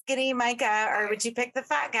little skinny Micah, or would you pick the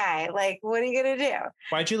fat guy? Like, what are you going to do?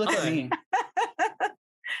 Why'd you look at me?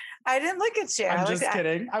 I didn't look at you. I I'm looked just at-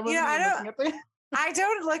 kidding. I wasn't I even don't- looking at the I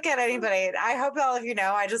don't look at anybody. I hope all of you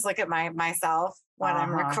know, I just look at myself when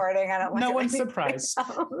I'm Uh-huh. recording. I don't look No at one's anybody surprised.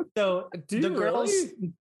 else. So Do the you girls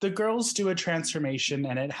really? the girls do a transformation,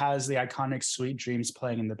 and it has the iconic Sweet Dreams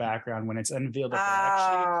playing in the background when it's unveiled that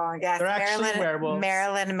Oh, yes. they're actually werewolves.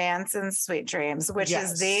 Marilyn Manson's Sweet Dreams, which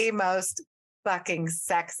Yes. is the most fucking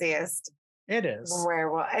sexiest it is.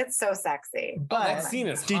 werewolf. It's so sexy. Oh, But that scene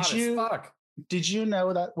is did hot you- as fuck. Did you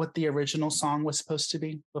know that what the original song was supposed to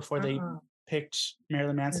be before they Mhm. picked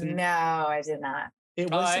Marilyn Manson? No, I did not. It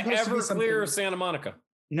was supposed to be Everclear something. Santa Monica.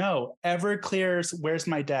 No, Everclear's "Where's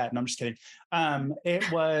My Dad?" No, I'm just kidding.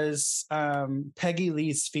 It was Peggy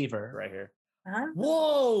Lee's "Fever." Right here. Huh?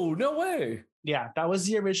 Whoa, no way. Yeah, that was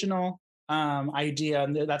the original idea,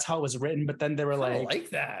 and that's how it was written. But then they were I like, like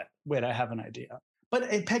that. "Wait, I have an idea." But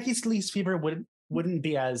Peggy Lee's "Fever" wouldn't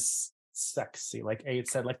be as sexy. Like Aid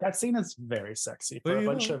said, like that scene is very sexy for a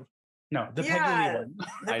bunch of the Yeah. Peggy Lee one.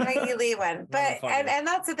 The I- Peggy Lee one. But funny. and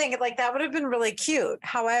that's the thing, like that would have been really cute.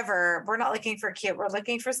 However, we're not looking for cute. We're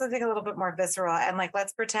looking for something a little bit more visceral. And like,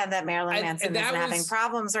 let's pretend that Marilyn And Manson that isn't having was-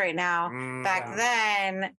 problems right now. Back yeah.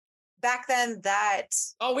 then, back then that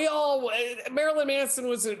Oh, we all Marilyn Manson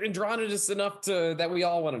was androgynous enough that we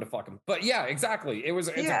all wanted to fuck him. But yeah, exactly. It's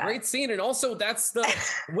a great scene, and also that's the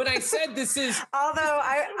when I said this is. Although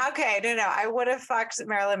I would have fucked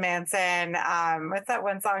Marilyn Manson. What's that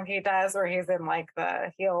one song he does where he's in like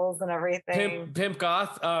the heels and everything? Pimp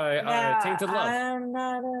Goth, Tainted Love. I'm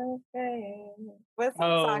not afraid. What's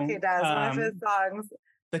the song he does? One of his songs.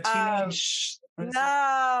 The teenage.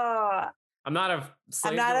 No. I'm not a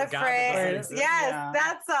slave. I'm not afraid. Yes, Yeah.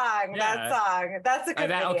 that song. Yeah. That song. That's a good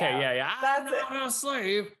video. Okay, yeah. That's I'm not a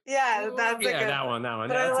slave. Yeah, that's a good. that one. But Yeah, I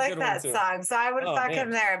that's a like good that one, too. song, so I would Oh, fuck man.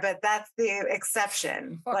 him there. But that's the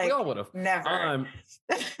exception. Fuck, like we all would have. never.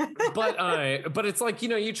 But it's like,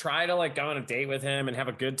 you try to like go on a date with him and have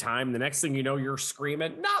a good time. The next thing you know, you're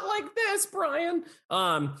screaming, "Not like this, Brian."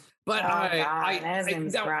 But his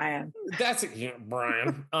name's Brian. That's it,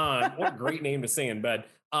 Brian. What a great name to say in bed.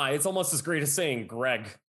 It's almost as great as saying Greg.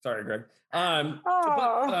 Sorry, Greg.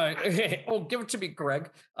 Give it to me, Greg.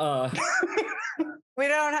 We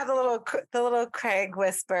don't have the little Craig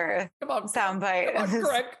whisper Come on, soundbite. come on,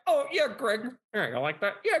 Greg. Oh yeah, Greg. All right, I like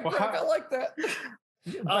that. Yeah, Well, Greg, I like that.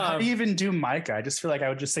 How do you even do Micah? I just feel like I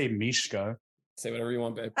would just say Mishka. Say whatever you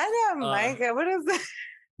want, babe. I know, Micah. What is that?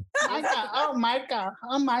 Micah. Oh, Micah.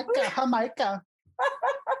 Oh, Micah. Oh, Micah.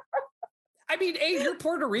 I mean, hey, you're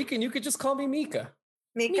Puerto Rican. You could just call me Mika.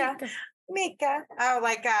 Mika. Oh,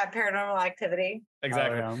 like Paranormal Activity.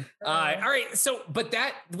 Exactly. Oh, All right. So, but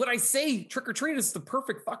what I say, Trick or Treat is the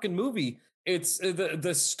perfect fucking movie. It's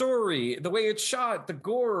the story, the way it's shot, the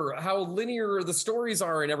gore, how linear the stories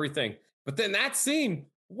are, and everything. But then that scene,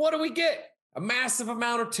 what do we get? A massive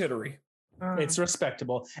amount of tittery. It's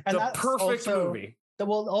respectable. And The that's perfect also, movie.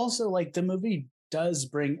 Well, also, like, the movie does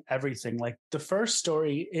bring everything. Like, the first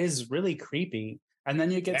story is really creepy. And then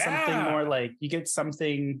you get something more like,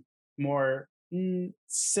 more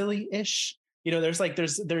silly-ish.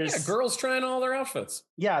 There's girls trying all their outfits.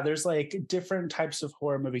 Yeah, there's like different types of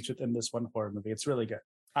horror movies within this one horror movie. It's really good.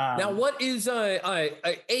 Now, what is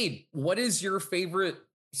Aid? What is your favorite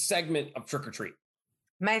segment of Trick or Treat?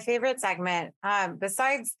 My favorite segment,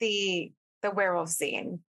 besides the werewolf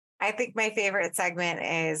scene, I think my favorite segment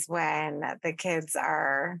is when the kids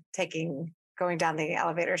are going down the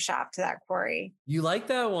elevator shaft to that quarry. You like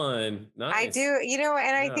that one? Nice. I do,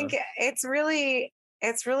 and I think it's really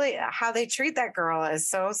how they treat that girl is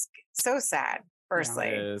so sad. Firstly,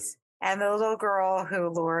 It is. and the little girl who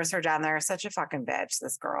lures her down there is such a fucking bitch.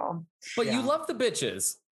 This girl. But you love the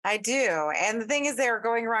bitches. I do. And the thing is, they were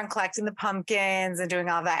going around collecting the pumpkins and doing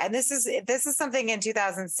all that. And this is something in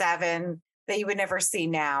 2007 that you would never see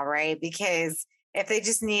now, right? Because if they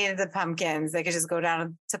just needed the pumpkins, they could just go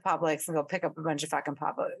down to Publix and go pick up a bunch of fucking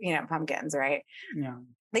pumpkins, right? Yeah.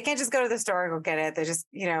 They can't just go to the store and go get it. They're just,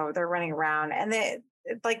 they're running around, and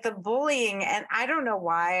like the bullying. And I don't know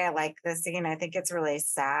why I like this scene. I think it's really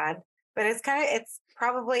sad, but it's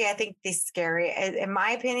probably, I think, in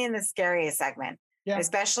my opinion, the scariest segment. Yeah.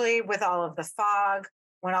 Especially with all of the fog,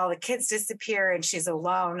 when all the kids disappear and she's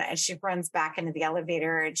alone and she runs back into the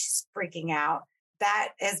elevator and she's freaking out. That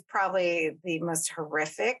is probably the most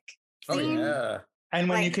horrific scene. Oh, yeah. And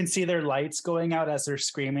when you can see their lights going out as they're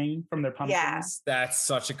screaming from their pumpkins. Yeah. That's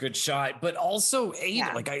such a good shot. But also,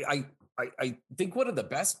 like I think one of the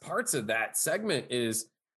best parts of that segment is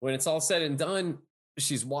when it's all said and done,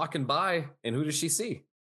 she's walking by and who does she see?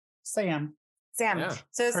 Sam. Yeah.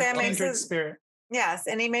 So Sam makes his spirit. Yes,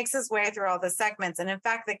 and he makes his way through all the segments. And in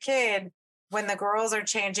fact, the kid, when the girls are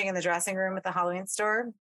changing in the dressing room at the Halloween store,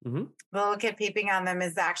 the little kid peeping on them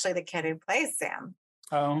is actually the kid who plays Sam.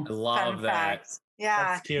 Oh, I love that. Fact. Yeah.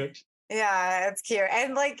 That's cute. Yeah, it's cute.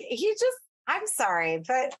 And like, I'm sorry,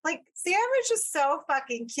 but like Sam is just so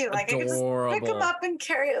fucking cute. Like Adorable. I could just pick him up and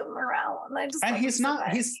carry him around. And he's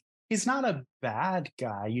not a bad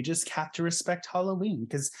guy. You just have to respect Halloween,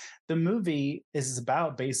 because the movie is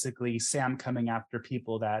about basically Sam coming after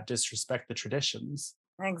people that disrespect the traditions.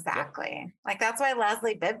 Exactly. Yep. Like that's why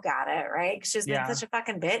Leslie Bibb got it, right? She's been such a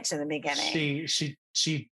fucking bitch in the beginning.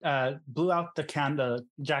 She blew out the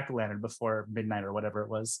jack-o'-lantern before midnight or whatever it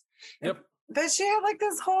was. Yep. But she had like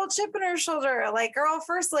this whole chip in her shoulder. Like, girl,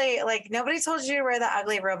 firstly, like nobody told you to wear the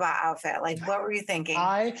ugly robot outfit. Like, what were you thinking?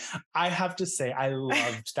 I have to say, I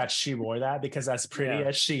loved that she wore that, because as pretty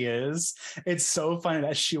as she is, it's so funny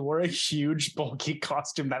that she wore a huge bulky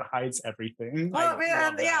costume that hides everything. Well,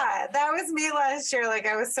 man, that was me last year. Like,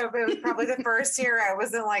 it was probably the first year I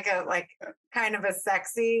was in like kind of a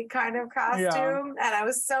sexy kind of costume, and I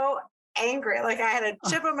was so angry. Like I had a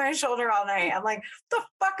chip on my shoulder all night. I'm like, what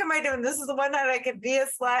the fuck am I doing? This is the one night I could be a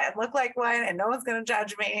slut and look like one and no one's gonna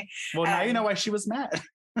judge me. Well, now you know why she was mad.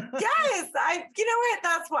 Yes, you know what?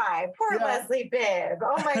 That's why. Poor Yeah. Leslie Bibb.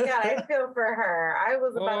 Oh my God, I feel for her. I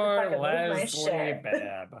was about to fucking lose my shit.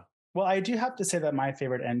 Bibb. Well, I do have to say that my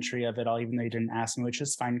favorite entry of it all, even though you didn't ask me, which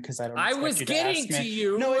is fine because I don't. I expect was you getting ask me. to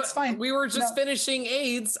you. No, it's fine. We were just No. finishing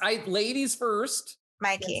AIDS. Ladies first.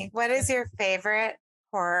 Mikey, what is your favorite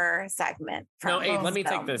horror segment? No, from Aid, this let me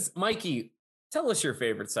take film? this. Mikey, tell us your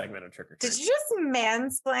favorite segment of Trick or Treat. Did you just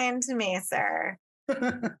mansplain to me, sir?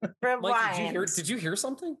 Rewind. Mikey, did you hear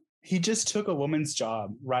something? He just took a woman's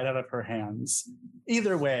job right out of her hands.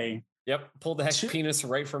 Either way, Yep, pulled the heck Two- penis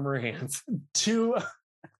right from her hands.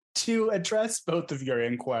 to address both of your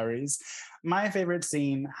inquiries, my favorite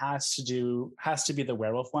scene has to be the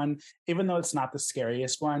werewolf one, even though it's not the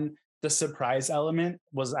scariest one. The surprise element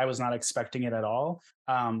I was not expecting it at all,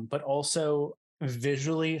 but also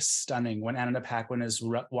visually stunning when Anna Paquin is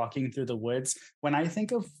walking through the woods. When I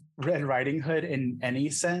think of Red Riding Hood in any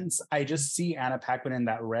sense, I just see Anna Paquin in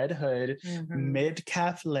that red hood, Mhm.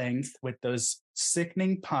 mid-calf length, with those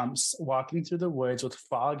sickening pumps, walking through the woods with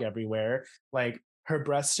fog everywhere, like her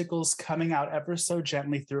breasticles coming out ever so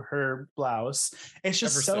gently through her blouse. It's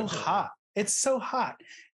just Ever so so gently. hot. It's so hot.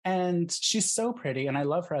 And she's so pretty, and I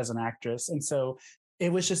love her as an actress. And so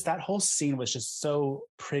it was just, that whole scene was just so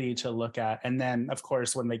pretty to look at. And then, of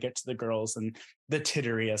course, when they get to the girls and the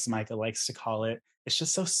tittery, as Micah likes to call it, it's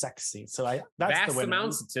just so sexy. So that's Vast the winner.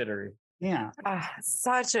 amounts of tittery. Yeah.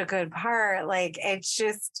 Such a good part. Like it's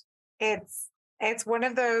just, it's one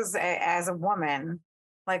of those as a woman.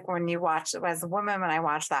 Like when you watch as a woman, when I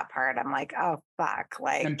watch that part, I'm like, oh fuck,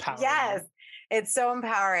 like Empowering. yes, it's so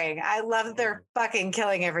empowering. I love that they're fucking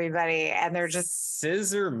killing everybody, and they're just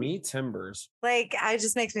Scissor me timbers. like, it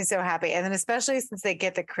just makes me so happy. And then especially since they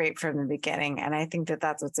get the creep from the beginning, and I think that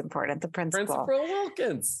that's what's important. The principal. Principal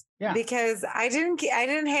Wilkins. Yeah. Because I didn't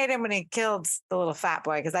hate him when he killed the little fat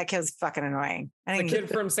boy, because that kid was fucking annoying. I The think kid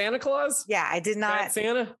from Santa Claus? yeah, I did not Bad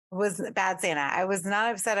Santa? was bad Santa. I was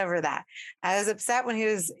not upset over that. I was upset when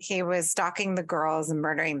he was stalking the girls and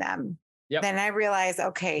murdering them. Yep. Then I realized,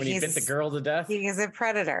 okay, When he bit the girl to death? he is a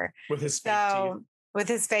predator. With his fake So teeth. with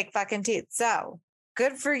his fake fucking teeth. So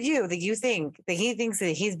good for you that you think that he thinks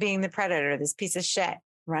that he's being the predator, this piece of shit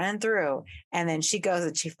running through. And then she goes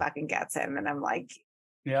and she fucking gets him. And I'm like,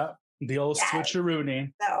 Yeah. The old Yes.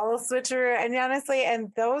 switcheroony. the old switcher. And honestly,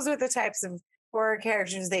 and those are the types of horror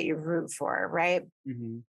characters that you root for, right?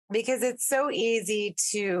 Mhm. Because it's so easy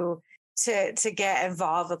to get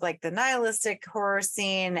involved with like the nihilistic horror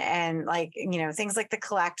scene and like, things like The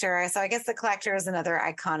Collector. So I guess The Collector is another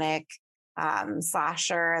iconic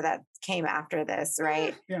slasher that came after this,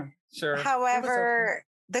 right? Sure. However,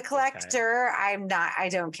 The Collector, I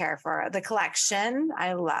don't care for. The Collection,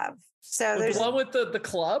 I love. So The there's one with the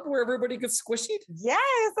club where everybody gets squishy?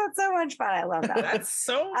 yes, that's so much fun. I love that. one. That's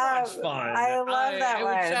so much fun. I love that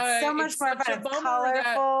one. It's so much more such a fun. It's bummer that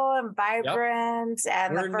colorful and vibrant.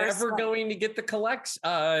 And we're the first never one, going to get the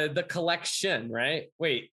collection, right?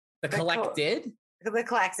 Wait, the The col- collected? The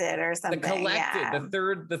Collected or The something. collected, yeah.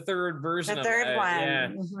 the third version The of third it. one. Yeah.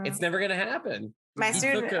 Mhm. It's never gonna happen. My He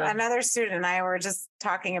student, took a- another student and I were just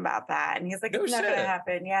talking about that. And he's like, No it's not going to shit.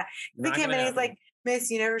 happen. Yeah. He Not came gonna in, he's happen. like,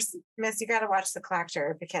 Miss, you got to watch The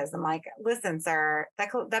Collector, because I'm like, listen, sir,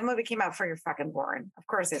 that movie came out before you're fucking born. Of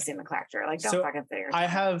course you've seen The Collector. Like, don't So, fucking say you're I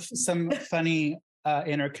have some funny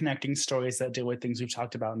interconnecting stories that deal with things we've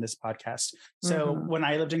talked about in this podcast. So Mhm. when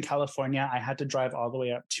I lived in California, I had to drive all the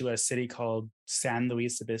way up to a city called San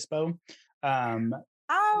Luis Obispo.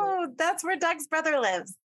 Oh, that's where Doug's brother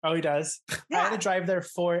lives. Oh, he does. I had to Yeah. drive there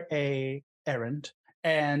for a errand.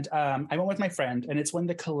 And I went with my friend, and it's when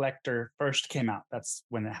The Collector first came out. That's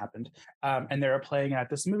when it happened. And they were playing at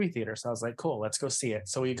this movie theater. So I was like, cool, let's go see it.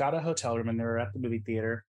 So we got a hotel room and they were at the movie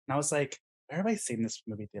theater. And I was like, where have I seen this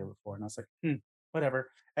movie theater before? And I was like, whatever.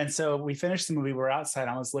 And so we finished the movie. We're outside.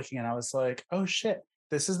 I was looking and I was like, oh shit,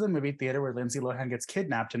 this is the movie theater where Lindsay Lohan gets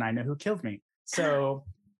kidnapped and I know who killed me. So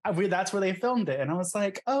that's where they filmed it. And I was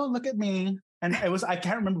like, oh, look at me. And I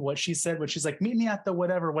can't remember what she said, but she's like, meet me at the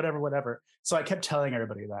whatever. So I kept telling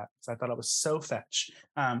everybody that because I thought it was so fetch.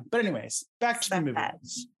 But anyways, back to the So movie.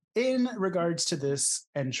 fetch. In regards to this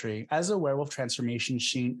entry, as a werewolf transformation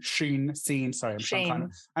scene, sorry,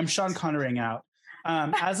 I'm Sean Connerying out.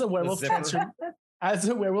 As a werewolf zipper. as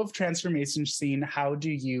a werewolf transformation scene, how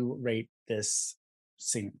do you rate this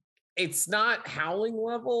scene? It's not howling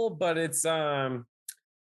level, but it's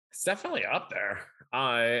definitely up there.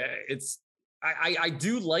 I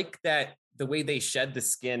do like that the way they shed the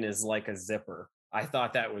skin is like a zipper. I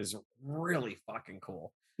thought that was really fucking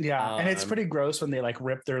cool. Yeah, and it's Um, pretty gross when they like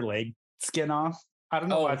rip their leg skin off. I don't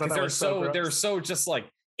know. Oh, why I thought because that was so gross. they're so just like,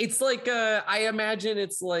 it's like I imagine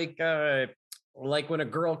it's like like when a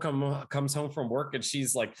girl comes home from work and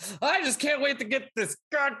she's like, I just can't wait to get this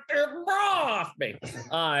goddamn bra off me.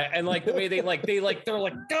 And like the way they're like,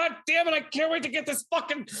 God damn it, I can't wait to get this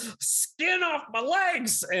fucking skin off my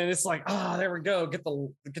legs. And it's like, there we go, get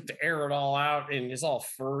to air it all out, and it's all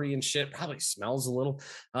furry and shit. Probably smells a little,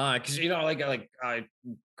 because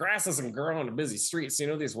grass isn't growing on a busy street,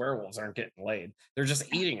 so these werewolves aren't getting laid. They're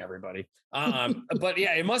just eating everybody. But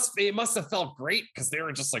yeah, it must have felt great because they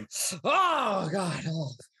were just like, oh God,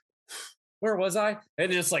 where was I?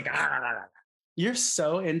 And just like, You're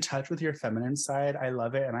so in touch with your feminine side. I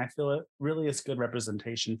love it, and I feel it really is good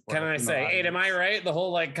representation for. Can I say, Aid, am I right? The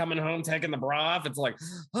whole like coming home, taking the bra off. It's like,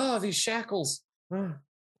 oh, these shackles. I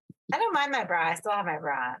don't mind my bra. I still have my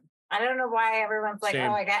bra on. I don't know why everyone's like, Same.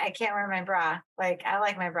 I can't wear my bra. Like, I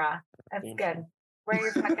like my bra. That's good. Wear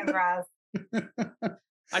your fucking bras.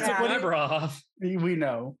 I took my bra off. We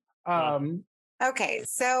know. Okay,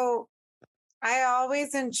 so I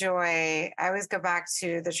always go back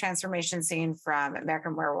to the transformation scene from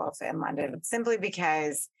American Werewolf in London, simply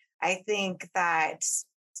because I think that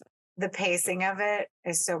the pacing of it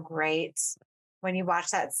is so great. When you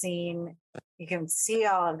watch that scene, you can see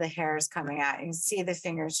all of the hairs coming out. You can see the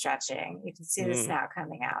fingers stretching. You can see the snout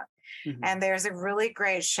coming out. Mm-hmm. And there's a really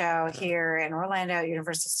great show here in Orlando at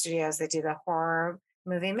Universal Studios. They do the horror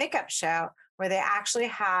movie makeup show where they actually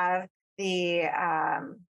have the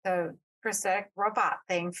prosthetic robot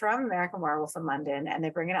thing from American Werewolf in London, and they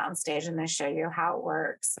bring it out on stage and they show you how it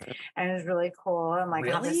works. And it's really cool. And like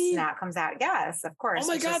how the snout comes out. Yes, of course. Oh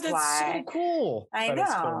my God, that's so cool. I know.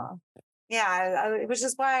 Cool. Yeah, which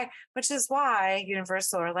is why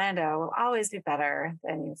Universal Orlando will always be better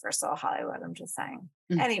than Universal Hollywood. I'm just saying.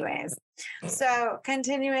 Anyways, so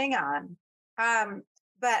continuing on.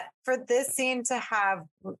 But for this scene to have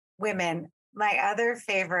women, my other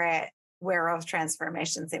favorite werewolf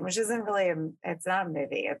transformation scene, which isn't really, it's not a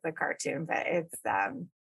movie, it's a cartoon, but it's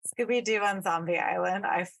Scooby-Doo on Zombie Island.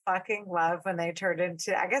 I fucking love when they turn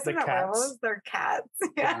into, I guess they're not werewolves, they're cats.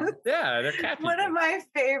 Yeah, they're cats. One of my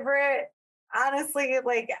favorite, honestly,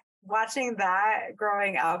 like watching that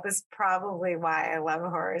growing up is probably why I love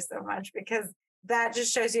horror so much, because that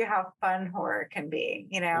just shows you how fun horror can be,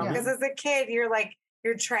 because as a kid,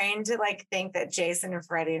 you're trained to like think that Jason and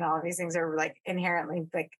Freddy and all of these things are like inherently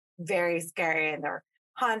like very scary and they're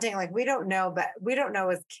haunting. Like we don't know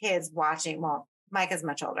as kids watching. Well, Mike is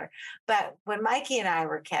much older, but when Mikey and I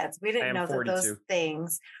were kids, we didn't know 42. That those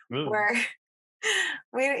things were.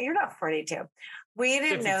 You're not 42. We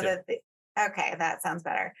didn't 52. Know that. Okay, that sounds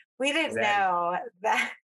better. We didn't know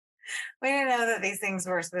that. We didn't know that these things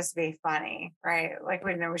were supposed to be funny, right? Like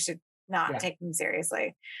we know we should not take them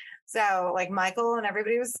seriously. So like Michael and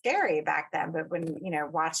everybody was scary back then, but when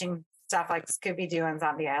watching stuff like Scooby-Doo and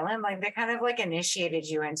Zombie Island, like they kind of like initiated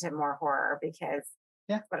you into more horror because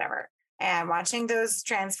whatever. And watching those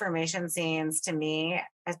transformation scenes, to me,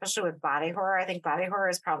 especially with body horror, I think body horror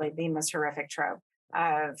is probably the most horrific trope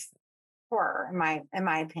of horror in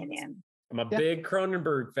my opinion. I'm a big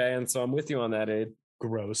Cronenberg fan, so I'm with you on that, Aid.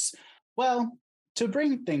 Gross. Well, to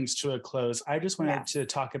bring things to a close, I just wanted to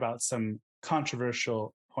talk about some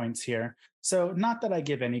controversial points here. So not that I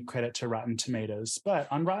give any credit to Rotten Tomatoes, but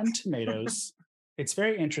on Rotten Tomatoes, it's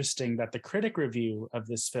very interesting that the critic review of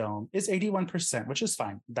this film is 81%, which is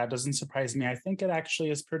fine. That doesn't surprise me. I think it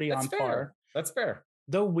actually is pretty on par. That's fair.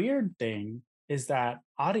 The weird thing is that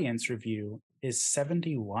audience review is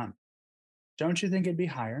 71. Don't you think it'd be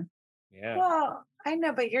higher? Yeah. Well, I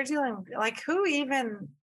know, but you're dealing like who even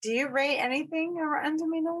do you rate anything on Rotten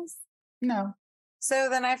Tomatoes? No. So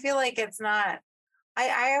then I feel like it's not.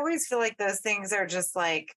 I always feel like those things are just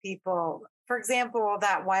like people. For example,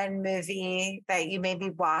 that one movie that you maybe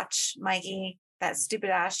watch, Mikey, that stupid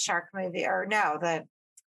ass shark movie, or no,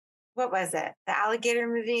 what was it? The alligator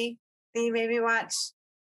movie that you maybe watch?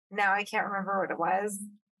 Now I can't remember what it was.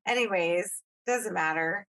 Anyways, doesn't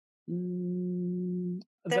matter.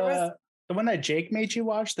 The one that Jake made you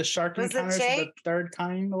watch, the Shark Encounters of the Third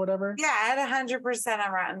Kind or whatever? Yeah, I had 100%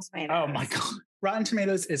 on Rotten Tomatoes. Oh my God. Rotten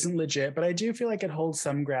Tomatoes isn't legit, but I do feel like it holds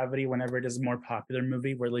some gravity whenever it is a more popular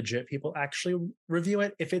movie where legit people actually review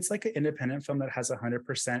it. If it's like an independent film that has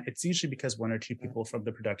 100%, it's usually because one or two people from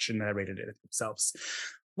the production that rated it themselves.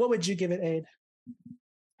 What would you give it, Aid?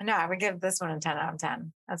 No, I would give this one a 10 out of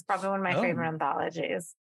 10. That's probably one of my favorite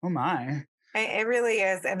anthologies. Oh my. It really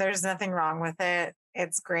is. And there's nothing wrong with it.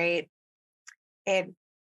 It's great.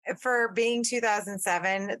 For being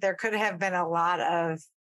 2007, there could have been a lot of,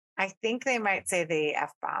 I think they might say the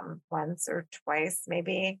F-bomb once or twice,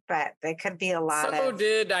 maybe, but they could be a lot So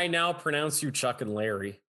did I now pronounce you Chuck and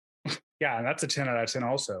Larry? Yeah, and that's a 10 out of 10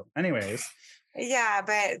 also. Anyways. Yeah,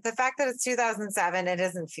 but the fact that it's 2007, it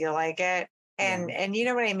doesn't feel like it. And you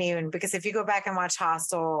know what I mean? Because if you go back and watch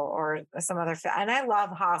Hostel or some other film, and I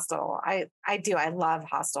love Hostel, I love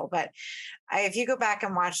Hostel, but if you go back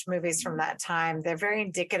and watch movies from that time, they're very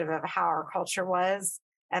indicative of how our culture was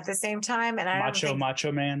at the same time. And I don't think,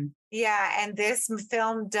 Macho Man. yeah, and this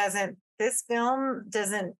film doesn't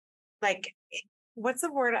like, what's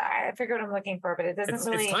the word? I forget what I'm looking for, but it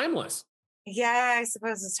doesn't really. It's timeless. Yeah, I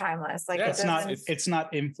suppose it's timeless. Like Yeah, It's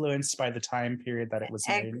not influenced by the time period that it was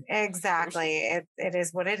made. Exactly. It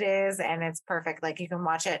is what it is, and it's perfect. Like you can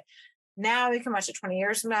watch it now. You can watch it 20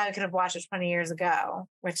 years from now. You could have watched it 20 years ago,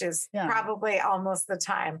 which is probably almost the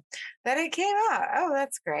time that it came out. Oh,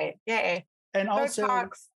 that's great! Yay! And also,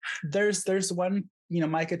 there's one.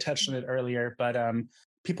 Micah touched on it earlier, but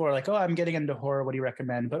people are like, "Oh, I'm getting into horror. What do you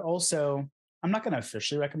recommend?" But also, I'm not going to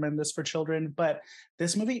officially recommend this for children, but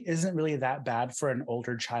this movie isn't really that bad for an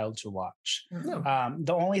older child to watch. No.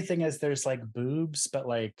 The only thing is there's like boobs, but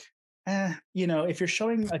like, if you're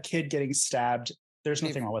showing a kid getting stabbed, there's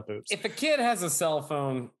nothing wrong with boobs. If a kid has a cell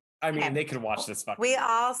phone, I mean, they could watch this fucking We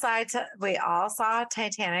movie. all saw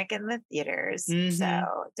Titanic in the theaters,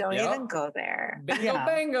 so don't even go there. Bingo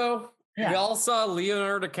bango. Yeah. We all saw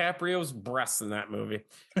Leonardo DiCaprio's breasts in that movie.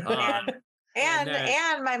 And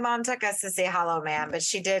my mom took us to see Hollow Man, but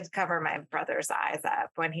she did cover my brother's eyes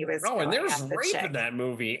up when he was. And there's after the rape chick. in that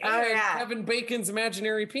movie. Oh, and yeah. Kevin Bacon's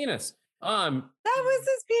imaginary penis. That was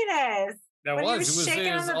his penis. That when was. he was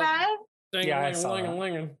shaking his on the bed. I saw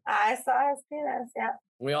I saw his penis. Yeah.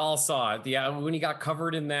 We all saw it. Yeah, when he got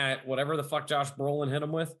covered in that, whatever the fuck Josh Brolin hit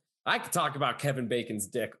him with. I could talk about Kevin Bacon's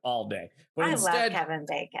dick all day. But I instead, love Kevin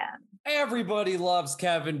Bacon. everybody loves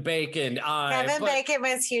Kevin Bacon. Kevin Bacon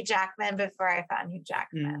was Hugh Jackman before I found Hugh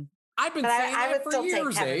Jackman. I've been But saying I that would for still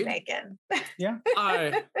years, take Kevin Aid. Bacon.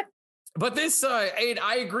 Yeah. But this, Aid,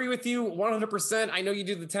 I agree with you 100%. I know you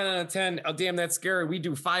do the 10 out of 10. Oh, damn, that's scary. We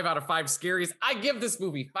do 5 out of 5 scaries. I give this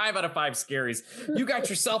movie 5 out of 5 scaries. You got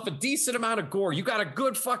yourself a decent amount of gore. You got a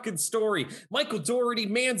good fucking story. Michael Dougherty,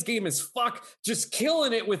 man's game as fuck, just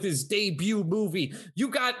killing it with his debut movie. You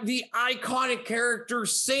got the iconic character,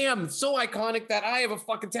 Sam, so iconic that I have a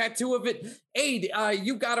fucking tattoo of it. Aid,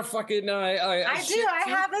 you got a fucking... I do. I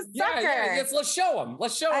have a sucker. Yeah, yes, let's show him.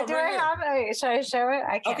 Let's show him. Do I have it? Should I show it?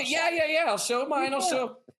 I can't. Okay, yeah. I'll show mine. I'll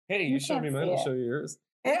show. Hey, you show me mine. I'll show you yours.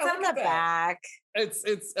 It's on the back.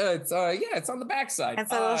 It's on the back side.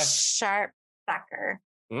 It's a little sharp sucker.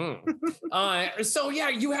 So yeah,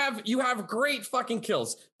 you have great fucking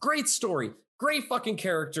kills, great story, great fucking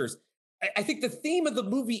characters. I think the theme of the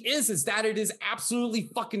movie is that it is absolutely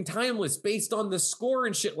fucking timeless based on the score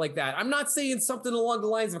and shit like that. I'm not saying something along the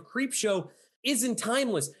lines of Creepshow isn't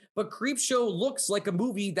timeless, but Creepshow looks like a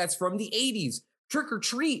movie that's from the 80s. Trick or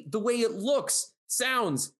Treat, the way it looks,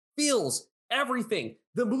 sounds, feels, everything.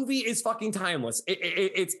 The movie is fucking timeless.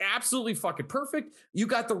 It's absolutely fucking perfect. You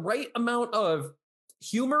got the right amount of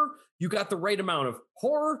humor. You got the right amount of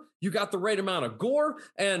horror. You got the right amount of gore.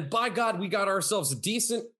 And by God, we got ourselves a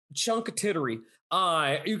decent chunk of tittery.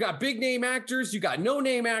 You got big name actors. You got no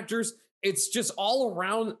name actors. It's just all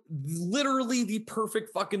around literally the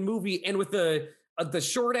perfect fucking movie. And with the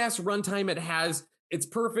short ass runtime it has, it's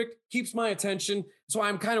perfect, keeps my attention. So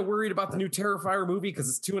I'm kind of worried about the new Terrifier movie because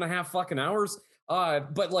it's 2.5 fucking hours.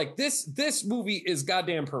 But like this movie is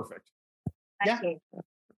goddamn perfect. Yeah.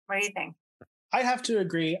 What do you think? I have to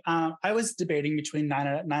agree. I was debating between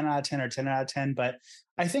 9 out of 10 or 10 out of 10, but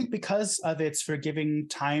I think because of its forgiving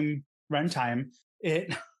runtime,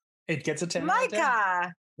 it gets a 10 out of 10.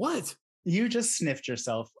 Micah! What? You just sniffed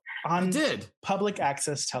yourself I on did. public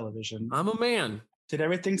access television. I'm a man. Did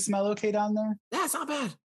everything smell okay down there? That's not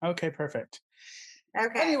bad. Okay, perfect.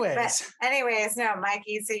 Okay. Anyways, no,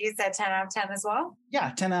 Mikey, so you said 10 out of 10 as well?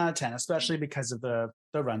 Yeah, 10 out of 10, especially because of the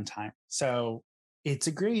runtime. So it's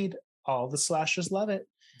agreed. All the slashers love it.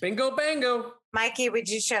 Bingo bango. Mikey, would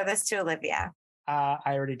you show this to Olivia? I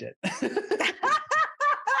already did.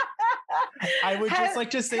 I would just like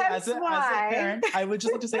to say as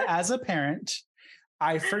a parent,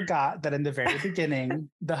 I forgot that in the very beginning,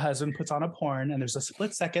 the husband puts on a porn and there's a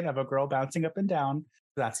split second of a girl bouncing up and down.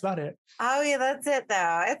 That's about it. Oh yeah, that's it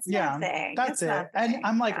though. It's nothing. That's it. And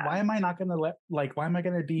I'm like, why am I not gonna why am I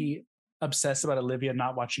gonna be obsessed about Olivia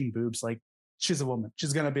not watching boobs? Like, she's a woman.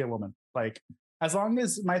 She's gonna be a woman. Like, as long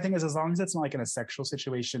as it's not like in a sexual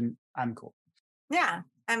situation, I'm cool. Yeah.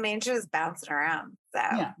 I mean, she was bouncing around. So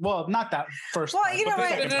yeah. Well, not that first. Well, part, you know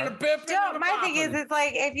but the what? second part. My thing is, it's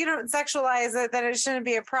like if you don't sexualize it, then it shouldn't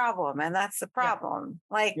be a problem, and that's the problem.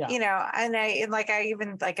 Like, you know, and I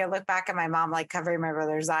look back at my mom like covering my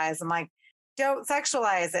brother's eyes. I'm like, don't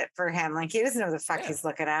sexualize it for him. Like he doesn't know the fuck Yeah. he's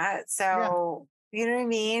looking at. So you know what I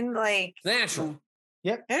mean? Like Natural.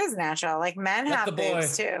 it is natural. Like men Let have the boy-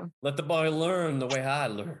 boobs too. Let the boy learn the way I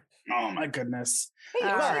learned. Oh my goodness. All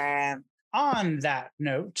right. On that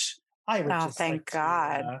note, I would Oh, just thank like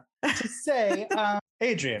God. to say,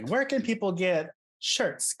 Adrian, where can people get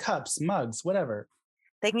shirts, cups, mugs, whatever?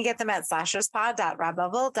 They can get them at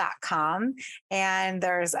slasherspod.redbubble.com. And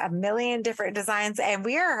there's a million different designs. And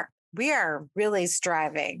we are really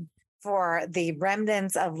striving for the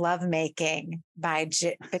remnants of lovemaking by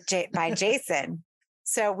Jason.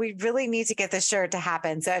 So we really need to get this shirt to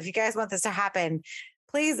happen. So if you guys want this to happen,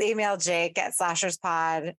 please email Jake at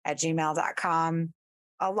slasherspod@gmail.com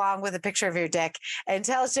along with a picture of your dick and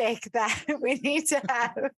tell Jake that we need to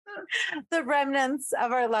have the remnants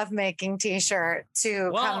of our lovemaking t-shirt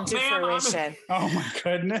to come to fruition. Oh my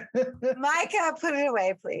goodness. Micah, put it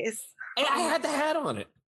away, please. Hey, I had the hat on it.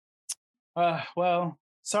 Well,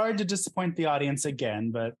 sorry to disappoint the audience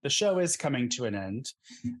again, but the show is coming to an end.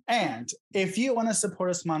 And if you want to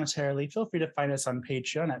support us monetarily, feel free to find us on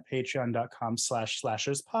Patreon at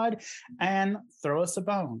patreon.com/slasherspod and throw us a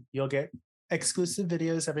bone. You'll get exclusive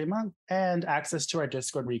videos every month and access to our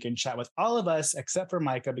Discord where you can chat with all of us except for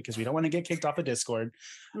Micah because we don't want to get kicked off of Discord.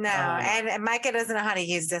 No, and Micah doesn't know how to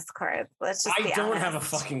use Discord. Let's just be I don't honest. have a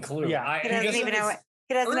fucking clue. Yeah. He doesn't even know what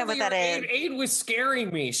he doesn't know what that is. Aid was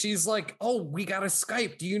scaring me. She's like, "Oh, we got a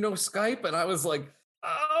Skype. Do you know Skype?" And I was like,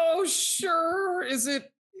 "Oh, sure. Is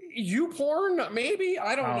it you porn? Maybe.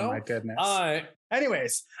 I don't know." Oh my goodness.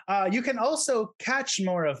 Anyways, you can also catch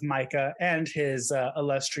more of Micah and his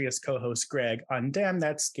illustrious co-host Greg on Damn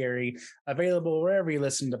That's Scary, available wherever you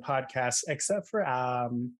listen to podcasts, except for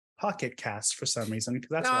Pocket Cast for some reason. Because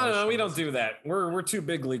that's no, we don't do that. We're too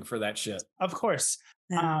big league for that shit. Of course.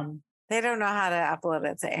 They don't know how to upload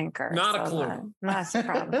it to Anchor. Not a clue. That's the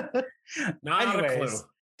problem. Not a clue.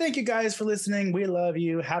 Thank you guys for listening. We love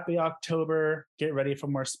you. Happy October. Get ready for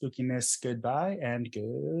more spookiness. Goodbye and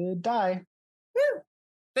good die. Woo!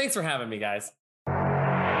 Thanks for having me, guys.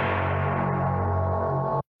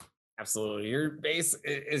 Absolutely. Your base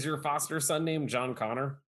is your foster son named John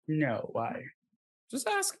Connor? No, why? Just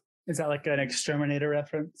ask. Is that like an exterminator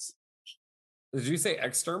reference? Did you say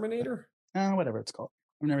exterminator? Whatever it's called.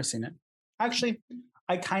 I've never seen it. Actually,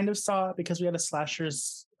 I kind of saw it because we had a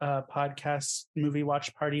slashers podcast movie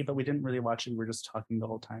watch party, but we didn't really watch it. We were just talking the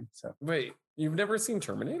whole time. So Wait, you've never seen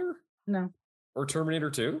Terminator? no. Or Terminator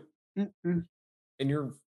 2? Mm-mm. And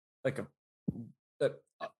you're like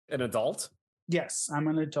an adult? Yes, I'm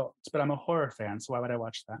an adult, but I'm a horror fan, so why would I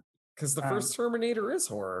watch that? Because the first Terminator is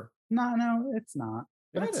horror. No, it's not.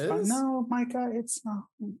 Yeah, It's it fun. is. No, Micah, it's not.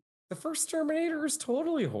 The first Terminator is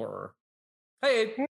totally horror. Hey,